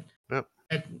 shit. Yep.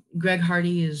 Greg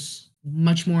Hardy is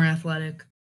much more athletic,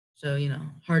 so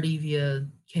Hardy via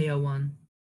KO1.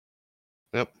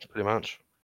 Yep, pretty much.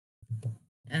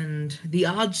 And the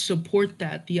odds support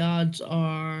that. The odds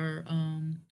are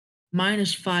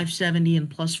minus 570 and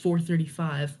plus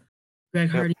 435. Greg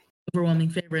Hardy, overwhelming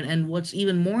favorite. And what's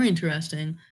even more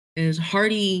interesting is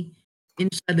Hardy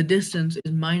inside the distance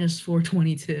is minus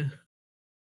 422.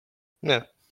 Yeah.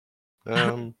 I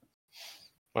don't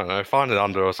know. Find it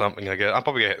under or something. I guess I'll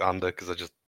probably get it under because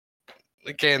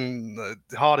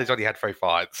Hardy's only had 3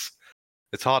 fights.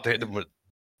 It's hard to hit them with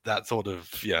that sort of.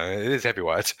 Yeah, it is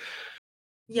heavyweight.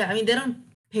 Yeah, I mean they don't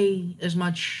pay as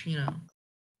much,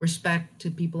 respect to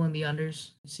people in the unders.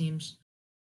 It seems.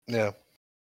 Yeah.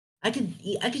 I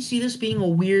could see this being a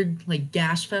weird like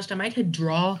gas fest. I might hit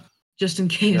draw just in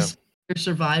case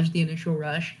survives the initial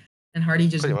rush and Hardy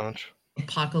just pretty much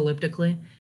apocalyptically.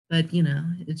 But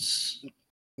it's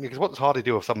because what does Hardy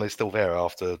do if somebody's still there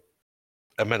after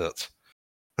a minute?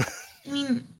 I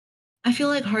mean, I feel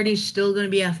like Hardy's still going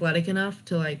to be athletic enough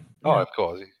to like of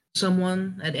course,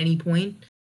 someone at any point,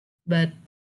 but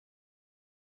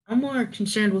I'm more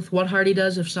concerned with what Hardy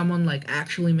does if someone like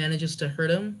actually manages to hurt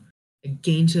him, like,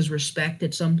 gains his respect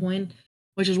at some point,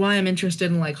 which is why I'm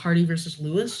interested in like Hardy versus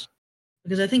Lewis,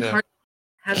 because I think Hardy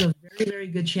has a very, very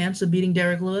good chance of beating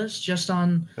Derek Lewis just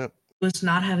on Lewis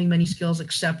not having many skills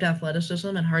except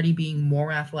athleticism and Hardy being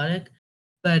more athletic.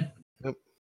 But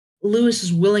Lewis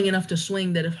is willing enough to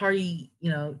swing that if Hardy,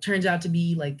 turns out to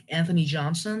be like Anthony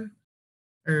Johnson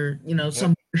or,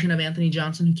 some version of Anthony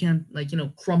Johnson who can't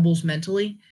crumbles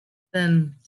mentally,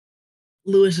 then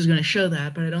Lewis is going to show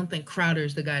that, but I don't think Crowder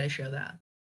is the guy to show that.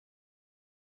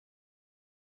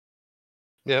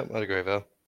 Yeah, I'd agree with that.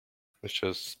 It's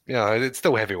just, it's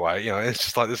still heavyweight. It's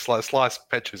just like this, like sliced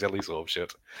Petrozelli sort of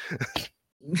shit.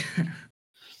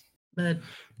 But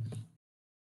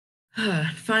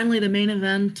finally, the main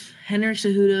event: Henry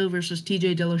Cejudo versus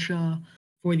TJ Dillashaw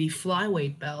for the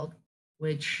flyweight belt,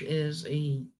 which is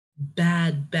a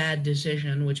bad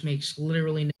decision, which makes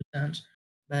literally no sense.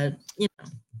 But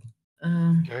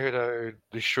Cejudo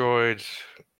destroyed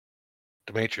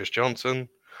Demetrius Johnson,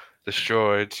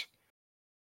 destroyed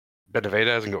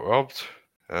Benavidez and got robbed.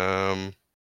 I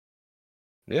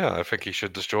think he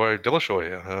should destroy Dillashaw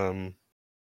here.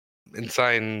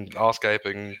 Insane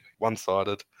ass-gaping,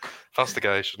 one-sided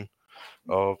fustigation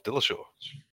of Dillashaw.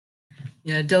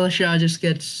 Yeah, Dillashaw just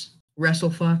gets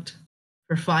wrestle-fucked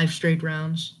for 5 straight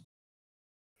rounds.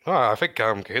 Oh, I think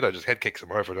Cejudo just head kicks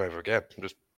him over and over again.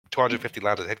 Just 250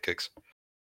 landed head kicks.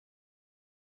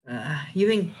 You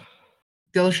think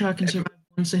Dillashaw can survive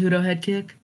one Cejudo head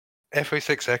kick? Every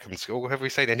 6 seconds. Or have we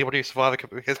seen anybody survive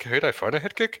against Cejudo throwing a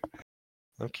head kick?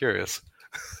 I'm curious.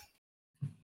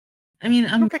 I mean,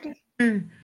 I'm sure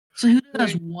Cejudo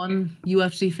has one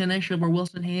UFC finish over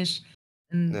Wilson Hayes,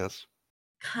 and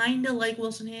kind of like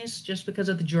Wilson Hayes just because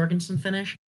of the Jorgensen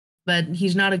finish, but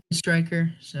he's not a good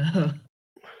striker, so.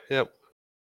 Yep.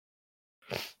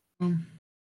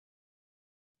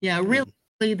 Yeah, really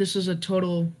This is a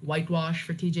total whitewash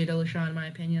for TJ Dillashaw, in my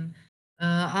opinion.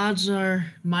 Odds are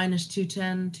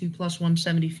 -210 to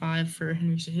 +175 for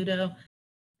Henry Cejudo,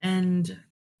 and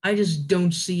I just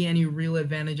don't see any real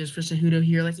advantages for Cejudo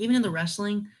here. Like, even in the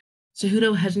wrestling,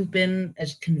 Cejudo hasn't been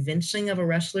as convincing of a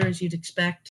wrestler as you'd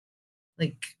expect.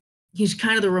 Like, he's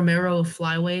kind of the Romero of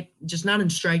flyweight, just not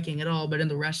in striking at all, but in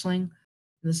the wrestling,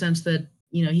 in the sense that,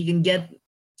 he can get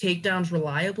takedowns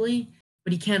reliably,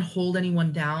 but he can't hold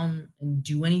anyone down and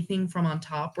do anything from on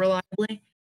top reliably.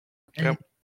 And Yep.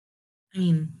 I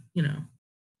mean,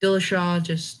 Dillashaw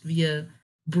just via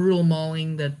brutal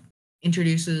mauling that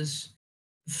introduces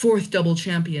fourth double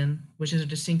champion, which is a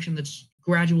distinction that's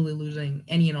gradually losing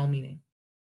any and all meaning.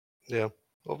 Yeah.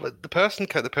 Well, but the person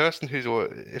who's,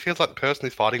 it feels like the person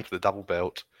who's fighting for the double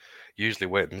belt usually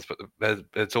wins, but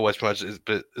it's always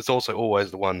but it's also always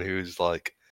the one who's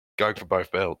like going for both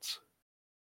belts.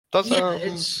 Does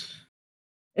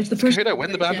it's the person Cejudo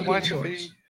win the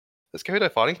bantamweight? Is Cejudo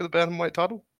fighting for the bantamweight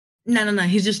title? No.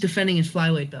 He's just defending his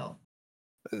flyweight belt.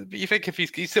 But you think if he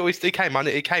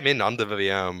came in under the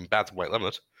bantamweight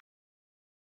limit?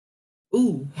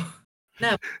 Ooh,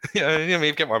 no. Yeah, I mean,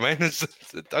 you get what I mean.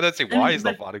 I don't see why he's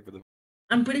not fighting for them.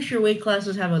 I'm pretty sure weight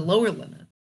classes have a lower limit.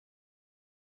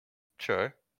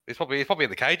 Sure, he's probably in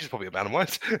the cage. He's probably a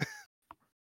bantamweight.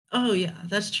 Oh yeah,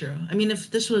 that's true. I mean, if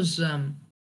this was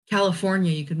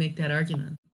California, you could make that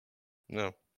argument.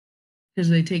 No, because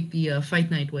they take the fight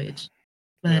night weights.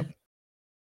 But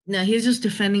no, he's just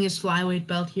defending his flyweight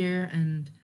belt here,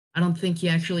 and I don't think he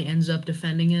actually ends up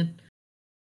defending it.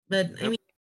 But I mean,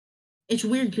 it's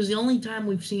weird because the only time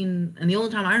we've seen, and the only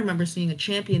time I remember seeing a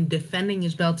champion defending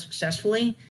his belt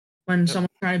successfully when someone's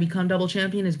trying to become double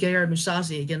champion is Gegard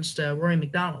Mousasi against Rory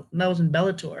McDonald, and that was in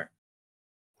Bellator.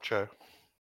 Sure.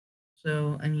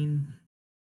 So I mean,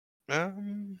 I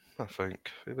think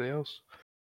anybody else.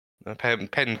 Penn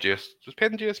GSP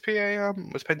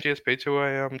was Penn GSP to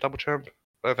a double champ?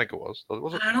 I don't think it was.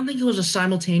 Was it? I don't think it was a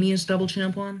simultaneous double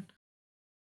champ one.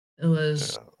 It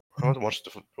was. Yeah, I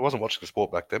wasn't watching the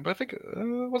sport back then, but I think it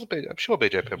was I'm sure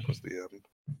BJ Penn was the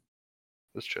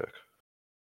Let's check.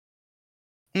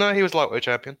 No, he was lightweight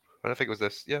champion. I don't think it was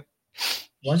this. Yeah.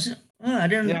 Was it? Oh, I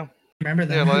didn't remember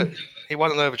that. Yeah, like, he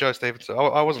won it over Joe Stevenson.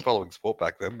 I wasn't following the sport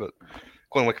back then, but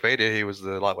according to Wikipedia, he was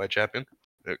the lightweight champion.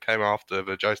 It came after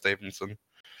the Joe Stevenson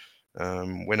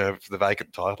winner of the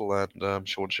vacant title and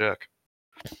Sean Sherk.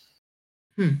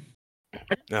 I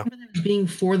remember that as being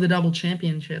for the double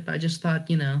championship. I just thought,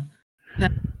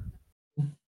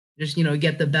 just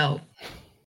get the belt.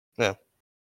 Yeah.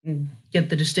 Get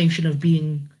the distinction of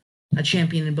being a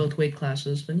champion in both weight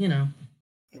classes, but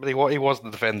But he was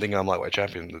the defending lightweight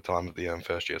champion at the time of the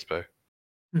first GSP.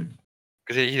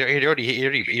 Because he'd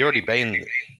already been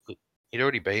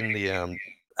the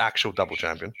actual double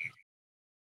champion.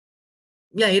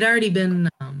 Yeah, he'd already been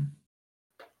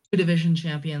two division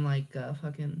champion like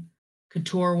fucking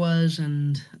Couture was,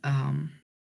 and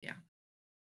yeah.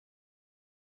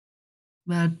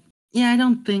 But yeah, I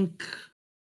don't think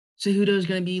Cejudo is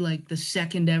going to be like the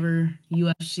second ever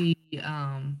UFC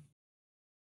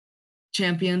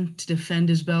champion to defend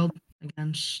his belt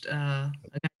against a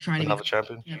guy trying another to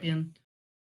be champion.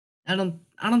 I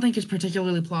don't think it's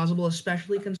particularly plausible,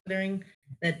 especially considering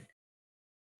that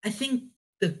I think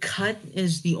the cut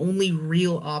is the only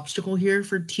real obstacle here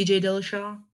for TJ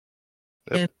Dillashaw.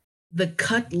 If the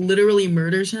cut literally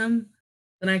murders him,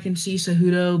 then I can see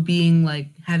Cejudo being like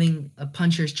having a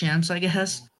puncher's chance, I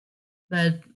guess.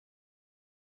 But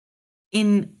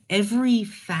in every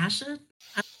facet,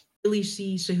 I don't really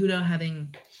see Cejudo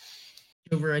having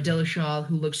over a Dillashaw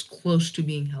who looks close to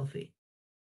being healthy.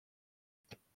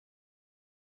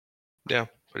 Yeah,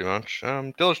 pretty much. I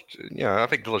think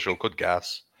Dillashaw could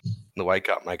gas the weight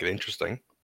cut, make it interesting.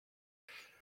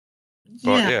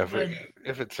 But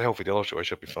if it's a healthy Dillashaw, it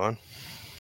should be fine.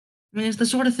 I mean, it's the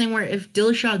sort of thing where if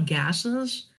Dillashaw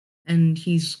gasses and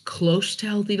he's close to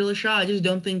healthy Dillashaw, I just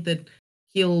don't think that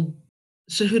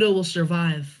Cejudo will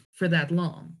survive for that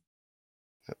long.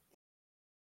 Yep.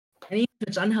 And even if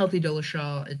it's unhealthy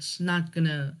Dillashaw, it's not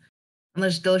gonna,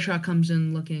 unless Dillashaw comes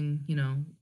in looking,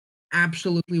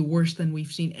 absolutely worse than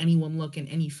we've seen anyone look in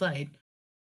any fight,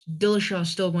 Dillashaw's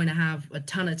still going to have a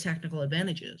ton of technical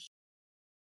advantages.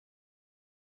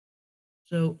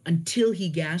 So until he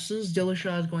gasses,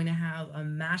 Dillashaw is going to have a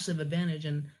massive advantage,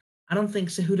 and I don't think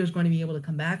Cejudo is going to be able to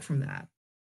come back from that.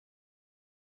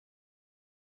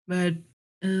 But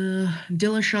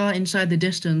Dillashaw inside the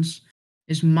distance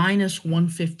is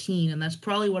 -115, and that's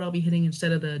probably what I'll be hitting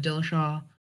instead of the Dillashaw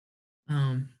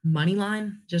money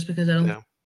line, just because I don't. Yeah.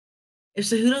 If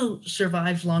Cejudo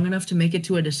survives long enough to make it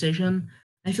to a decision,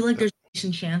 I feel like there's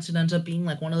decent chance it ends up being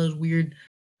like one of those weird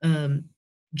um,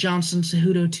 Johnson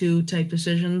Cejudo 2 type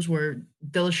decisions where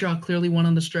Dillashaw clearly won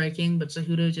on the striking, but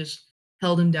Cejudo just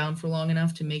held him down for long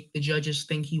enough to make the judges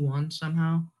think he won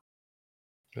somehow.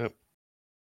 Yep.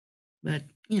 But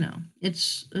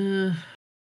it's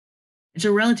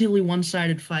a relatively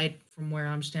one-sided fight from where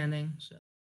I'm standing. So,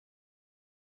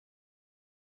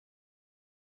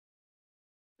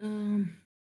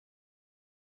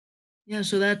 yeah,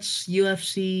 so that's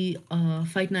UFC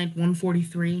Fight Night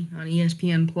 143 on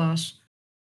ESPN Plus.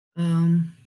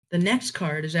 The next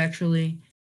card is actually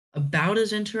about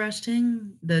as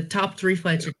interesting. The top three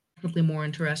fights are definitely more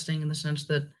interesting in the sense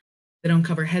that they don't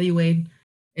cover heavyweight.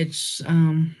 It's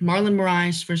Marlon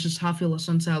Moraes versus Rafael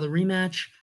Assunção, the rematch.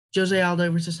 Jose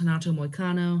Aldo versus Renato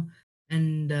Moicano,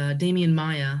 and Damian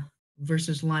Maia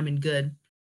versus Lyman Good.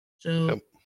 So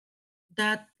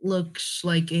that looks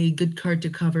like a good card to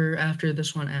cover after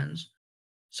this one ends.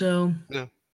 So yeah,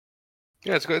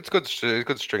 it's good. It's good. It's a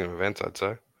good string of events, I'd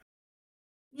say.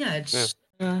 Yeah, it's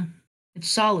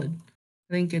solid.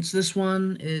 I think it's this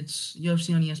one. It's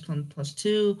UFC on ESPN Plus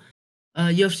 2.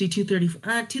 UFC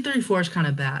 234 is kind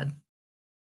of bad.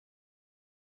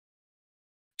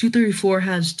 234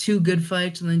 has two good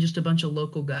fights and then just a bunch of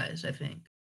local guys, I think.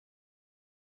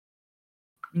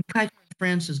 And Kai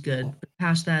France is good, but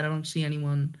past that, I don't see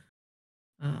anyone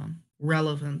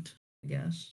relevant, I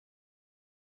guess.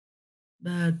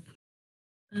 But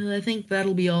I think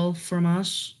that'll be all from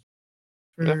us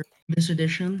for this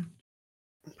edition.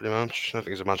 Pretty much. I don't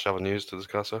think there's much other news to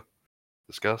discuss.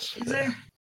 Is there?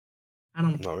 I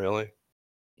don't. Not really.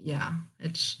 Yeah,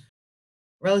 it's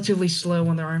relatively slow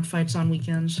when there aren't fights on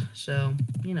weekends. So,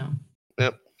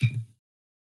 Yep.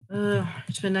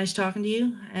 It's been nice talking to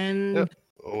you. And yep.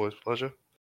 Always a pleasure.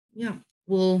 Yeah,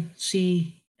 we'll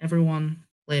see everyone